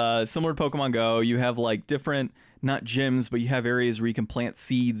much similar to Pokemon Go, you have like different, not gyms, but you have areas where you can plant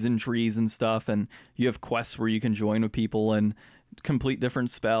seeds and trees and stuff, and you have quests where you can join with people and complete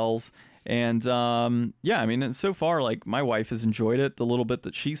different spells. And yeah, I mean, so far, like, my wife has enjoyed it the little bit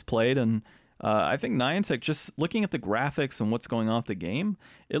that she's played, and I think Niantic, just looking at the graphics and what's going on with the game,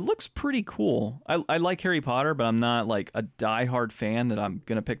 it looks pretty cool. I like Harry Potter, but I'm not like a diehard fan that I'm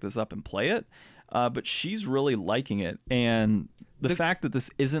going to pick this up and play it. But she's really liking it. And the fact that this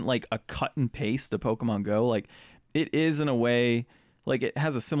isn't like a cut and paste to Pokemon Go, like it is in a way, like it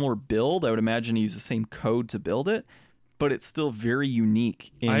has a similar build. I would imagine you use the same code to build it, but it's still very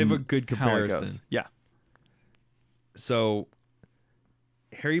unique in I have a good comparison. how it goes. Yeah. So,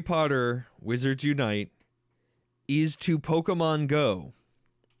 Harry Potter Wizards Unite is to Pokemon Go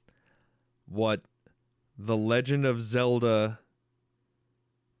what The Legend of Zelda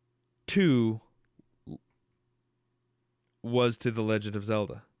 2 was to The Legend of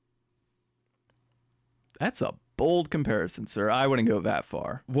Zelda. That's a bold comparison, sir. I wouldn't go that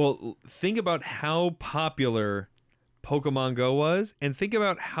far. Well, think about how popular Pokemon Go was, and think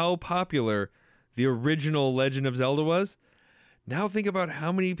about how popular the original Legend of Zelda was. Now think about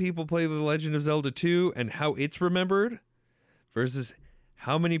how many people play The Legend of Zelda 2 and how it's remembered versus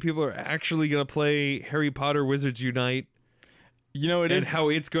how many people are actually going to play Harry Potter Wizards Unite. You know, it and is how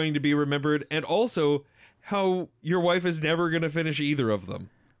it's going to be remembered, and also how your wife is never going to finish either of them.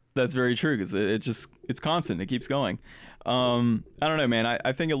 That's very true, because it's constant. It keeps going. I don't know, man.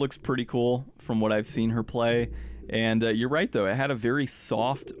 I think it looks pretty cool from what I've seen her play. And you're right, though. It had a very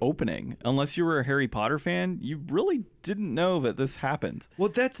soft opening. Unless you were a Harry Potter fan, you really didn't know that this happened. Well,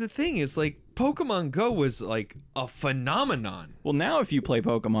 that's the thing. Is like Pokemon Go was like a phenomenon. Well, now if you play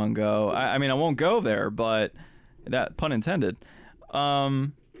Pokemon Go, I mean, I won't go there, but that pun intended. I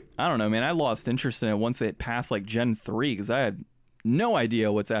don't know, man. I lost interest in it once it passed like Gen 3, because I had no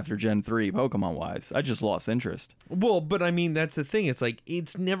idea what's after Gen 3 Pokemon wise. I just lost interest. Well, but I mean, that's the thing. It's like,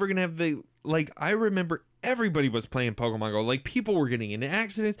 it's never going to have the, like, I remember everybody was playing Pokemon Go. Like, people were getting into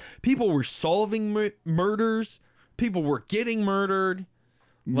accidents. People were solving murders. People were getting murdered.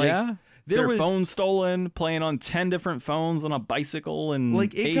 Like, yeah. Their phone stolen, playing on 10 different phones on a bicycle in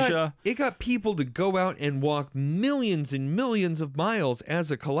like Asia. It got people to go out and walk millions and millions of miles as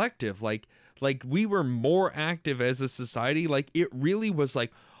a collective. Like we were more active as a society. Like, it really was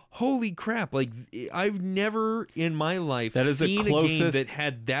like, holy crap. Like, I've never in my life seen a game that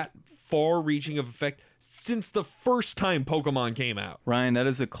had that far-reaching of effect since the first time Pokemon came out. Ryan, that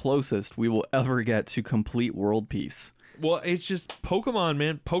is the closest we will ever get to complete world peace. Well, it's just Pokemon,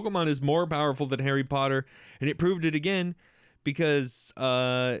 man. Pokemon is more powerful than Harry Potter, and it proved it again because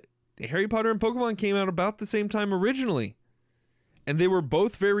Harry Potter and Pokemon came out about the same time originally, and they were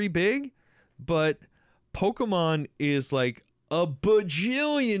both very big, but Pokemon is like a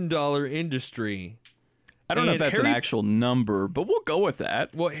bajillion-dollar industry. I don't know if that's an actual number, but we'll go with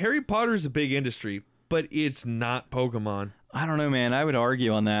that. Well, Harry Potter is a big industry, but it's not Pokemon. I don't know, man. I would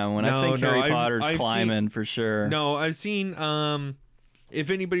argue on that one. I think Harry Potter's climbing for sure. No, I've seen, if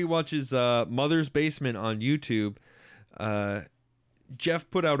anybody watches Mother's Basement on YouTube,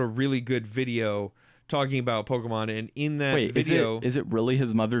 Jeff put out a really good video talking about Pokemon, and in that video... is it really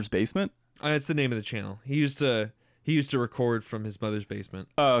his mother's basement? That's the name of the channel. He used to record from his mother's basement.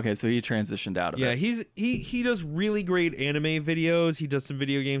 Oh, okay, so he transitioned out of it. Yeah, he does really great anime videos. He does some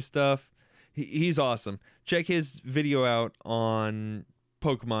video game stuff. He's awesome. Check his video out on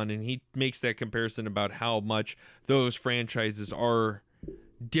Pokemon, and he makes that comparison about how much those franchises are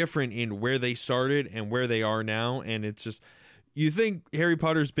different in where they started and where they are now. And it's just, you think Harry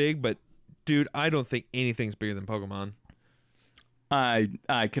Potter's big, but dude, I don't think anything's bigger than Pokemon.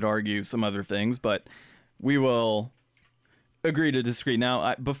 I could argue some other things, but we will agree to disagree.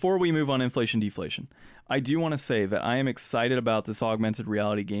 Now, before we move on inflation deflation, I do want to say that I am excited about this augmented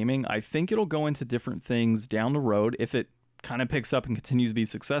reality gaming. I think it'll go into different things down the road if it kind of picks up and continues to be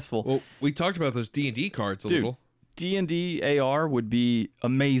successful. Well, we talked about those D&D cards a little. D&D AR would be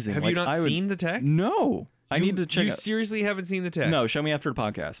amazing. Have you not seen the tech? No. I need to check it. You seriously haven't seen the tech? No, show me after the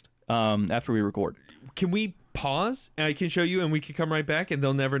podcast, after we record. Can we pause and I can show you and we can come right back and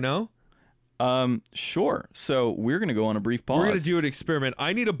they'll never know? Sure. So we're going to go on a brief pause. We're going to do an experiment.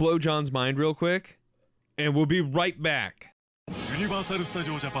 I need to blow John's mind real quick, and we'll be right back. Universal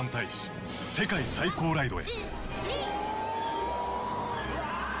Studio Japan 大使世界最高ライドへ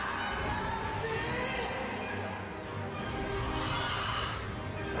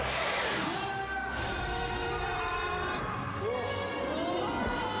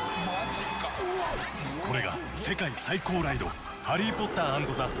これが世界最高ライドハリー・ポッタ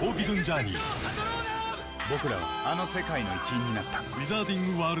ー&ザ・フォービドゥン・ジャーニー僕らはあの世界の一員になったウィザーディ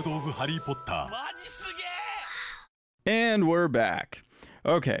ング・ワールド・オブ・ハリー・ポッターマジすげえ And we're back.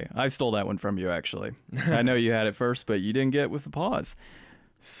 Okay, I stole that one from you, actually. I know you had it first, but you didn't get it with the pause.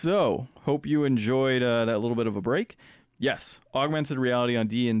 So, hope you enjoyed that little bit of a break. Yes, augmented reality on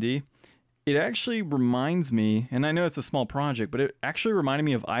D&D. It actually reminds me, and I know it's a small project, but it actually reminded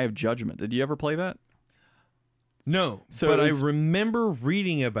me of Eye of Judgment. Did you ever play that? No, So but it I was- remember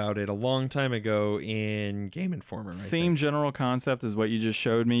reading about it a long time ago in Game Informer. I Same think. general concept as what you just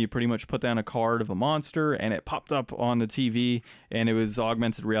showed me. You pretty much put down a card of a monster, and it popped up on the TV, and it was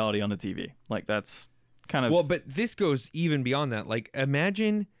augmented reality on the TV. Like, that's kind of... Well, but this goes even beyond that. Like,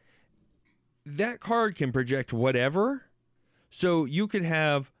 imagine that card can project whatever. So you could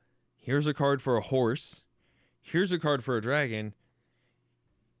have, here's a card for a horse, here's a card for a dragon,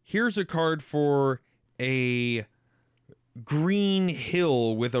 here's a card for a green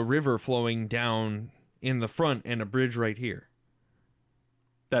hill with a river flowing down in the front and a bridge right here.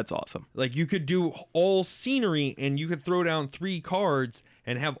 That's awesome. Like, you could do all scenery and you could throw down 3 cards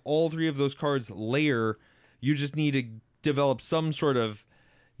and have all 3 of those cards layer. You just need to develop some sort of,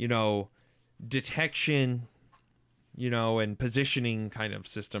 detection, and positioning kind of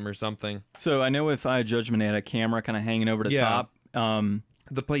system or something. So I know if Eye of Judgment had a camera kind of hanging over the Yeah. top...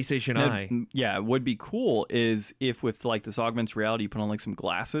 The PlayStation Eye. Yeah, what would be cool is if with like this augmented reality, you put on like some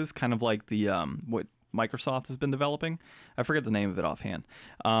glasses, kind of like the what Microsoft has been developing. I forget the name of it offhand.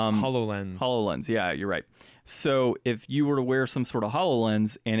 HoloLens. HoloLens, yeah, you're right. So if you were to wear some sort of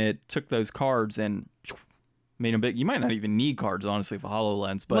HoloLens and it took those cards and made them big, you might not even need cards, honestly, for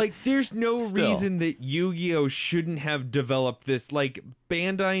HoloLens. But like, there's no still. reason that Yu-Gi-Oh! Shouldn't have developed this. Like,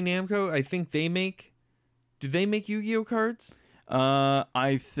 Bandai Namco, I think they make... Do they make Yu-Gi-Oh! Cards?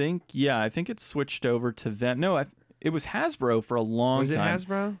 I think it switched over to them. No, it was Hasbro for a long time. Was it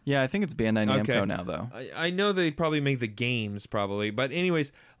Hasbro? Yeah, I think it's Bandai Namco Okay. now, though. I know they probably make the games, probably. But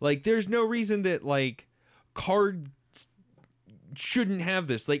anyways, like, there's no reason that, like, cards shouldn't have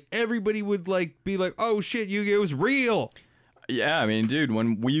this. Like, everybody would, like, be like, oh, shit, Yu-Gi-Oh's real. Yeah, I mean, dude,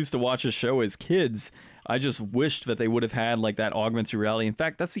 when we used to watch a show as kids, I just wished that they would have had like that augmented reality. In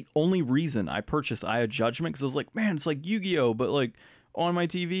fact, that's the only reason I purchased Eye of Judgment, because I was like, man, it's like Yu-Gi-Oh, but like on my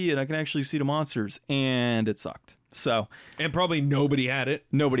TV, and I can actually see the monsters, and it sucked. So, And probably nobody had it.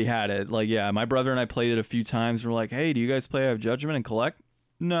 nobody had it. Like, yeah, my brother and I played it a few times. We're like, hey, do you guys play Eye of Judgment and collect?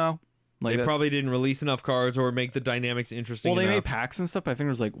 No. Like, They that's- probably didn't release enough cards or make the dynamics interesting Well, they made enough. packs and stuff. I think there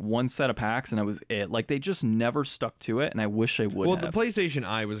was like one set of packs, and that was it. Like, they just never stuck to it, and I wish they would Well, have. the PlayStation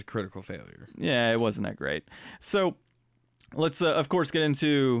Eye was a critical failure. Yeah, it wasn't that great. So let's, of course, get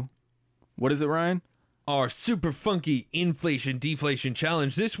into, what is it, Ryan? Our super funky inflation deflation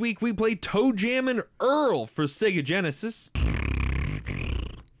challenge. This week we played Toe Jam and Earl for Sega Genesis.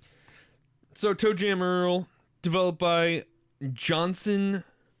 So Toe Jam Earl, developed by Johnson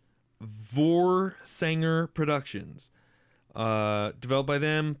Vorsanger Productions. Developed by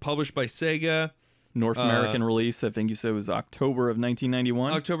them, published by Sega. North American release, I think you said was October of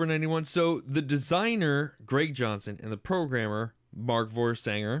 1991. October 91. So the designer, Greg Johnson, and the programmer, Mark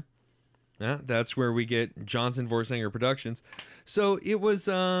Vorsanger. Yeah, that's where we get Johnson Vorsanger Productions. So it was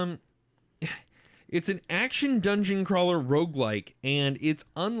it's an action dungeon crawler roguelike, and it's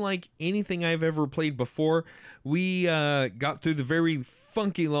unlike anything I've ever played before. We got through the very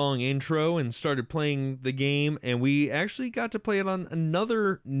funky long intro and started playing the game, and we actually got to play it on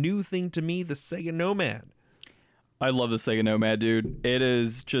another new thing to me, the Sega Nomad. I love the Sega Nomad, dude. It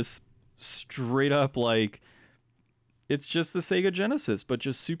is just straight up like, it's just the Sega Genesis, but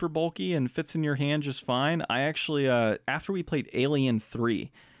just super bulky and fits in your hand just fine. I actually, after we played Alien 3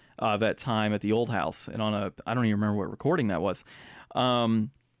 that time at the old house, and on I don't even remember what recording that was.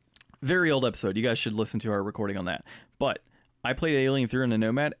 Very old episode. You guys should listen to our recording on that. But I played Alien 3 on the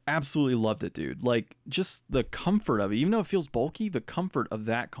Nomad. Absolutely loved it, dude. Like, just the comfort of it. Even though it feels bulky, the comfort of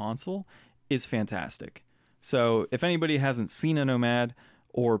that console is fantastic. So if anybody hasn't seen a Nomad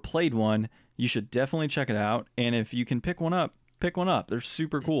or played one, you should definitely check it out. And if you can pick one up, pick one up. They're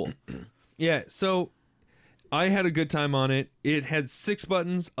super cool. Yeah, so I had a good time on it. It had 6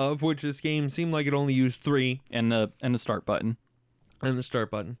 buttons, of which this game seemed like it only used 3. And the start button. And the start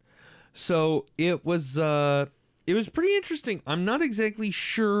button. So it was pretty interesting. I'm not exactly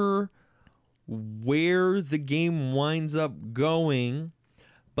sure where the game winds up going,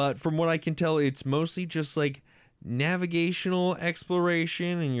 but from what I can tell, it's mostly just like navigational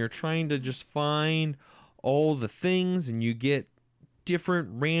exploration, and you're trying to just find all the things, and you get different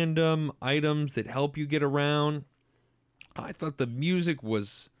random items that help you get around. I thought the music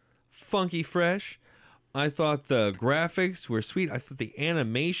was funky fresh. I thought the graphics were sweet. I thought the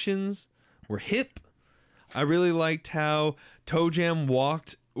animations were hip. I really liked how Toe Jam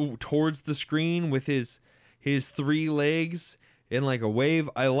walked towards the screen with his 3 legs in like a wave.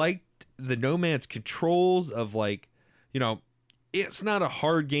 I liked the Nomad's controls of, like, it's not a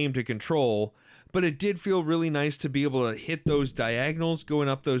hard game to control, but it did feel really nice to be able to hit those diagonals going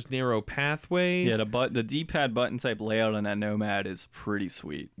up those narrow pathways. Yeah, the D-pad button type layout on that Nomad is pretty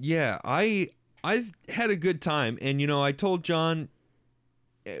sweet. Yeah, I had a good time, and I told John,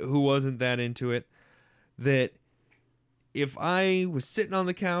 who wasn't that into it, that if I was sitting on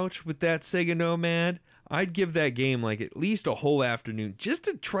the couch with that Sega Nomad, I'd give that game like at least a whole afternoon just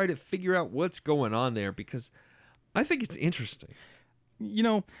to try to figure out what's going on there, because I think it's interesting.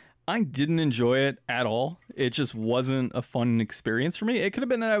 I didn't enjoy it at all. It just wasn't a fun experience for me. It could have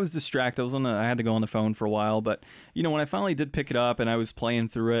been that I was distracted. I had to go on the phone for a while, but when I finally did pick it up and I was playing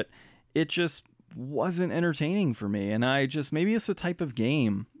through it, it just wasn't entertaining for me. And maybe it's a type of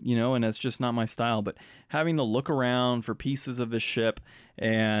game, and it's just not my style. But having to look around for pieces of this ship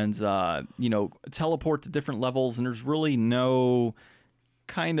and teleport to different levels, and there's really no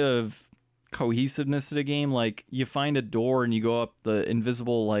kind of cohesiveness to the game. Like, you find a door and you go up the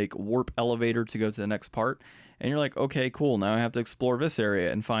invisible like warp elevator to go to the next part, and you're like, okay, cool, now I have to explore this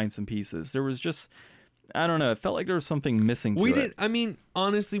area and find some pieces. There was just, I don't know, it felt like there was something missing to it. I mean,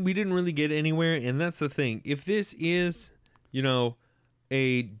 honestly, we didn't really get anywhere, and that's the thing. If this is,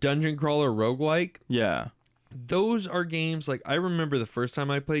 a dungeon crawler roguelike, yeah, those are games like, I remember the first time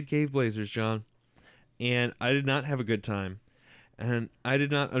I played Cave Blazers, John, and I did not have a good time. And I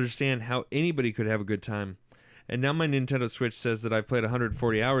did not understand how anybody could have a good time. And now my Nintendo Switch says that I've played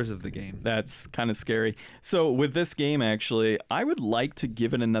 140 hours of the game. That's kind of scary. So with this game, actually, I would like to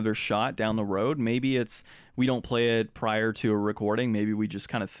give it another shot down the road. Maybe we don't play it prior to a recording. Maybe we just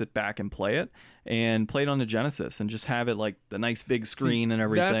kind of sit back and play it on the Genesis and just have it like the nice big screen and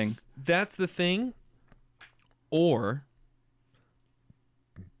everything. That's the thing. Or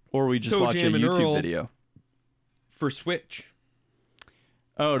we just watch a YouTube video. For Switch.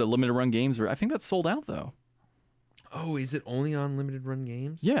 Oh, the limited run games I think that's sold out though. Oh, is it only on limited run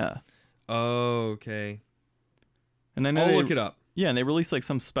games? Yeah. Oh, okay. And then I'll look it up. Yeah, and they release like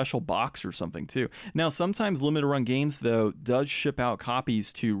some special box or something too. Now, sometimes limited run games though does ship out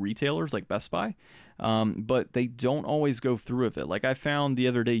copies to retailers like Best Buy, but they don't always go through with it. Like I found the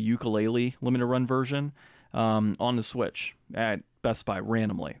other day Yooka-Laylee limited run version on the Switch at Best Buy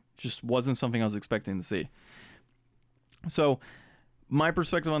randomly. Just wasn't something I was expecting to see. So, my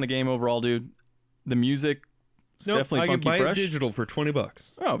perspective on the game overall, dude, the music is definitely funky fresh. I can buy it digital for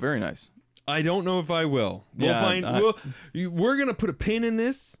 $20. Oh, very nice. I don't know if I will. We're gonna put a pin in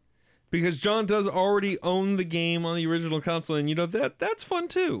this because John does already own the game on the original console, and that's fun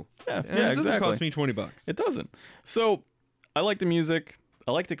too. Yeah, and it doesn't exactly. cost me $20. It doesn't. So, I like the music.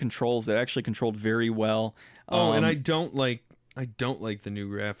 I like the controls. They actually controlled very well. And I don't like the new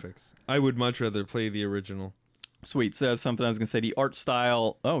graphics. I would much rather play the original. Sweet. So that's something I was going to say. The art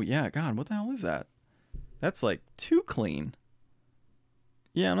style. Oh, yeah. God, what the hell is that? That's like too clean.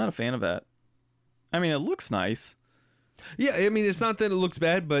 Yeah, I'm not a fan of that. I mean, it looks nice. Yeah, I mean, it's not that it looks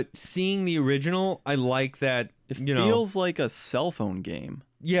bad, but seeing the original, I like that. It feels like a cell phone game.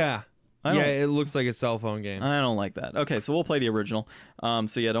 Yeah. It looks like a cell phone game. I don't like that. Okay, so we'll play the original.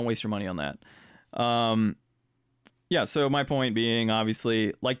 So yeah, don't waste your money on that. Yeah, so my point being,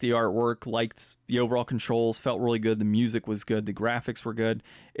 obviously, liked the artwork, liked the overall controls, felt really good. The music was good. The graphics were good.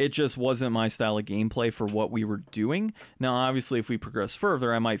 It just wasn't my style of gameplay for what we were doing. Now, obviously, if we progress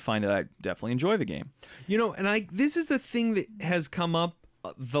further, I might find that I definitely enjoy the game. And this is a thing that has come up,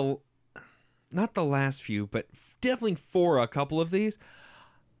 not the last few, but definitely for a couple of these.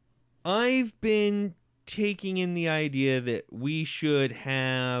 I've been taking in the idea that we should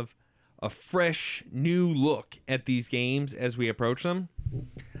have a fresh new look at these games as we approach them.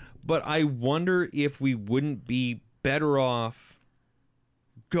 But I wonder if we wouldn't be better off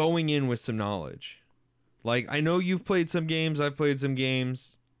going in with some knowledge. Like, I know you've played some games, I've played some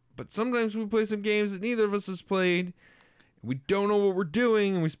games, but sometimes we play some games that neither of us has played. We don't know what we're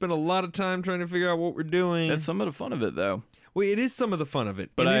doing, and we spend a lot of time trying to figure out what we're doing. That's some of the fun of it, though. Well, it is some of the fun of it.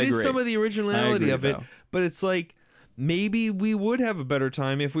 But and I it agree. is some of the originality of it. though. But it's like, maybe we would have a better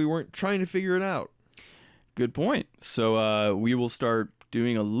time if we weren't trying to figure it out. Good point. So we will start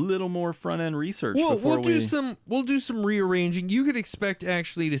doing a little more front-end research before we'll do some rearranging. You could expect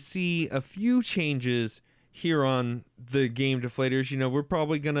actually to see a few changes here on the Game Deflators. We're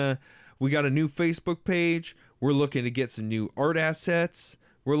probably we got a new Facebook page. We're looking to get some new art assets.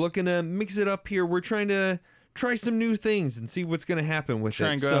 We're looking to mix it up here. We're trying to try some new things and see what's going to happen with it.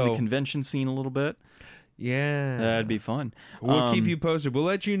 Try and go out on the convention scene a little bit. Yeah. That'd be fun. We'll keep you posted. We'll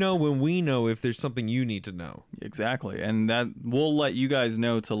let you know when we know if there's something you need to know. Exactly. And that we'll let you guys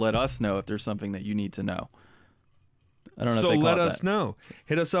know to let us know if there's something that you need to know. I don't know if they let caught us that. know.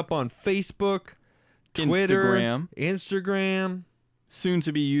 Hit us up on Facebook, Twitter, Instagram, soon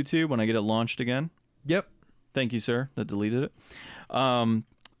to be YouTube when I get it launched again. Yep. Thank you, sir, that deleted it.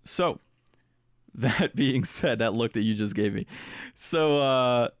 So, that being said, that look that you just gave me.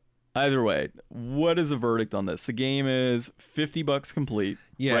 So, either way, what is a verdict on this? The game is $50 complete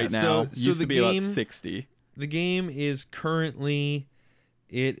right now. Used to be about 60. The game is currently,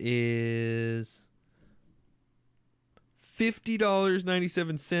 it is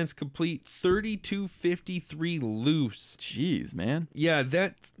 $50.97 complete, $32.53 loose. Jeez, man. Yeah,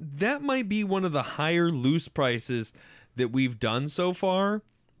 that might be one of the higher loose prices that we've done so far.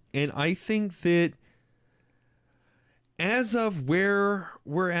 And I think that as of where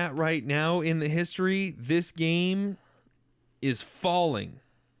we're at right now in the history, this game is falling.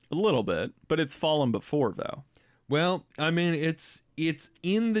 A little bit, but it's fallen before, though. Well, I mean, it's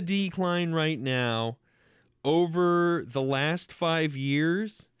in the decline right now. Over the last 5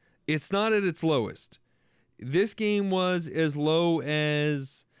 years, it's not at its lowest. This game was as low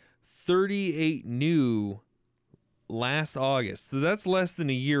as 38 new last August. So that's less than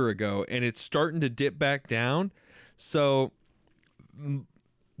a year ago, and it's starting to dip back down. So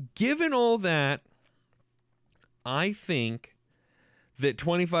given all that, I think that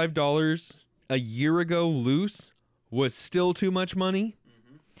 $25 a year ago loose was still too much money.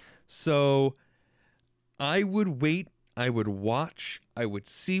 Mm-hmm. So I would wait, I would watch, I would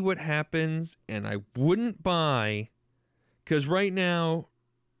see what happens, and I wouldn't buy, because right now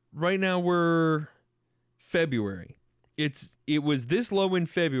we're February. It was this low in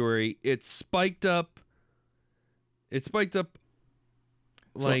February. It spiked up. Like,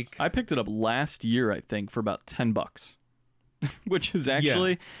 so I picked it up last year, I think, for about $10, which is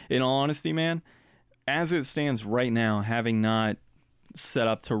actually, in all honesty, man, as it stands right now, having not set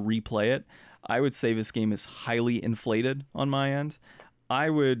up to replay it, I would say this game is highly inflated on my end. I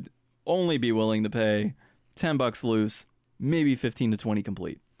would only be willing to pay $10 loose, maybe 15 to 20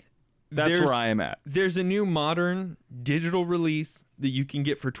 complete. That's where I am at. There's a new modern digital release that you can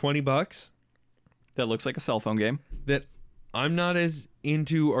get for $20 that looks like a cell phone game that I'm not as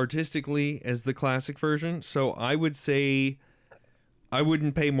into artistically as the classic version, so I would say I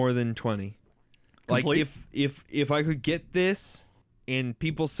wouldn't pay more than 20. Complete? Like if I could get this and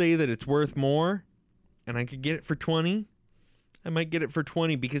people say that it's worth more and I could get it for 20, I might get it for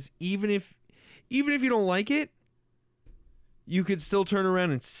 20, because even if you don't like it, you could still turn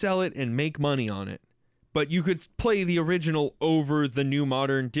around and sell it and make money on it. But you could play the original over the new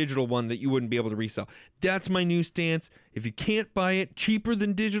modern digital one that you wouldn't be able to resell. That's my new stance. If you can't buy it cheaper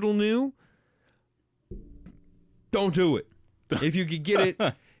than digital new, don't do it. If you could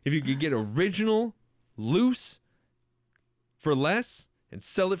get original loose for less and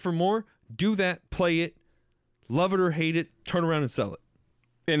sell it for more, do that, play it, love it or hate it, turn around and sell it.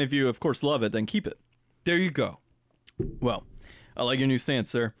 And if you, of course, love it, then keep it. There you go. Well, I like your new stance,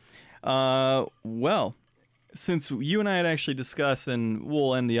 sir. Well, since you and I had actually discussed, and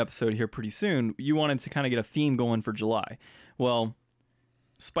we'll end the episode here pretty soon, you wanted to kind of get a theme going for July. Well,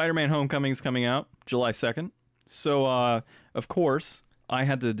 Spider-Man Homecoming is coming out July 2nd. So, of course, I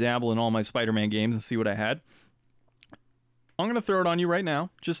had to dabble in all my Spider-Man games and see what I had. I'm going to throw it on you right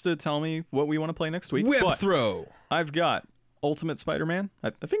now, just to tell me what we want to play next week. Whip throw. I've got Ultimate Spider-Man. I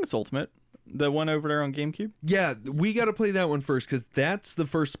think it's Ultimate. The one over there on GameCube? Yeah, we got to play that one first, because that's the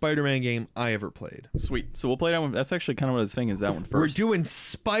first Spider-Man game I ever played. Sweet. So we'll play that one. That's actually kind of what his thing is, that one first. We're doing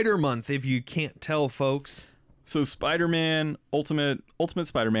Spider Month, if you can't tell, folks. So Spider-Man, Ultimate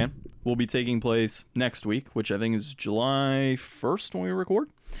Spider-Man will be taking place next week, which I think is July 1st when we record.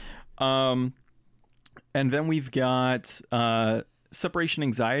 And then we've got Separation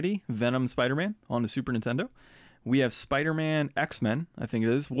Anxiety, Venom Spider-Man on the Super Nintendo. We have Spider-Man X-Men, I think it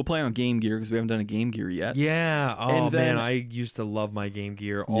is. We'll play on Game Gear because we haven't done a Game Gear yet. Yeah. Oh, and then, man, I used to love my Game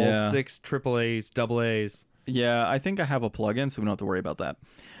Gear. All 6 AAAs, AAs. Yeah, I think I have a plug-in, so we don't have to worry about that.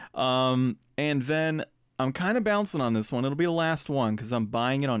 And then I'm kind of bouncing on this one. It'll be the last one because I'm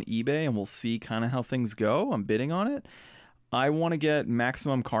buying it on eBay, and we'll see kind of how things go. I'm bidding on it. I want to get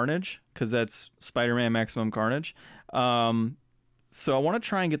Maximum Carnage because that's Spider-Man Maximum Carnage. So I want to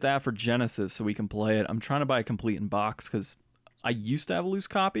try and get that for Genesis so we can play it. I'm trying to buy a complete in box because I used to have a loose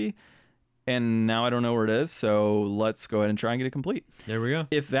copy, and now I don't know where it is, so let's go ahead and try and get it complete. There we go.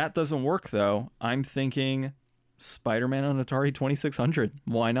 If that doesn't work, though, I'm thinking Spider-Man on Atari 2600.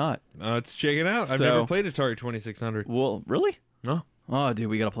 Why not? Let's check it out. I've never played Atari 2600. Well, really? No. Oh, dude,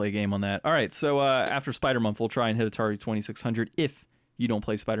 we got to play a game on that. All right, so after Spider-Month, we'll try and hit Atari 2600 if you don't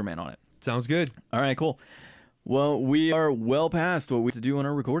play Spider-Man on it. Sounds good. All right, cool. Well, we are well past what we have to do on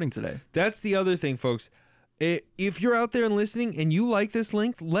our recording today. That's the other thing, folks. If you're out there and listening and you like this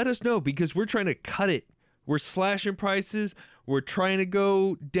link, let us know, because we're trying to cut it. We're slashing prices. We're trying to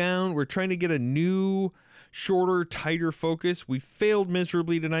go down. We're trying to get a new, shorter, tighter focus. We failed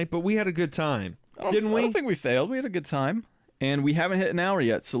miserably tonight, but we had a good time. Didn't we? I don't think we failed. We had a good time. And we haven't hit an hour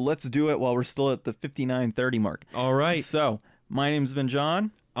yet, so let's do it while we're still at the 59:30 mark. All right. So, my name's been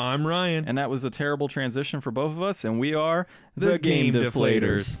John. I'm Ryan. And that was a terrible transition for both of us, and we are the Game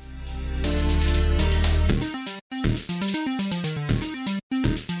Deflators.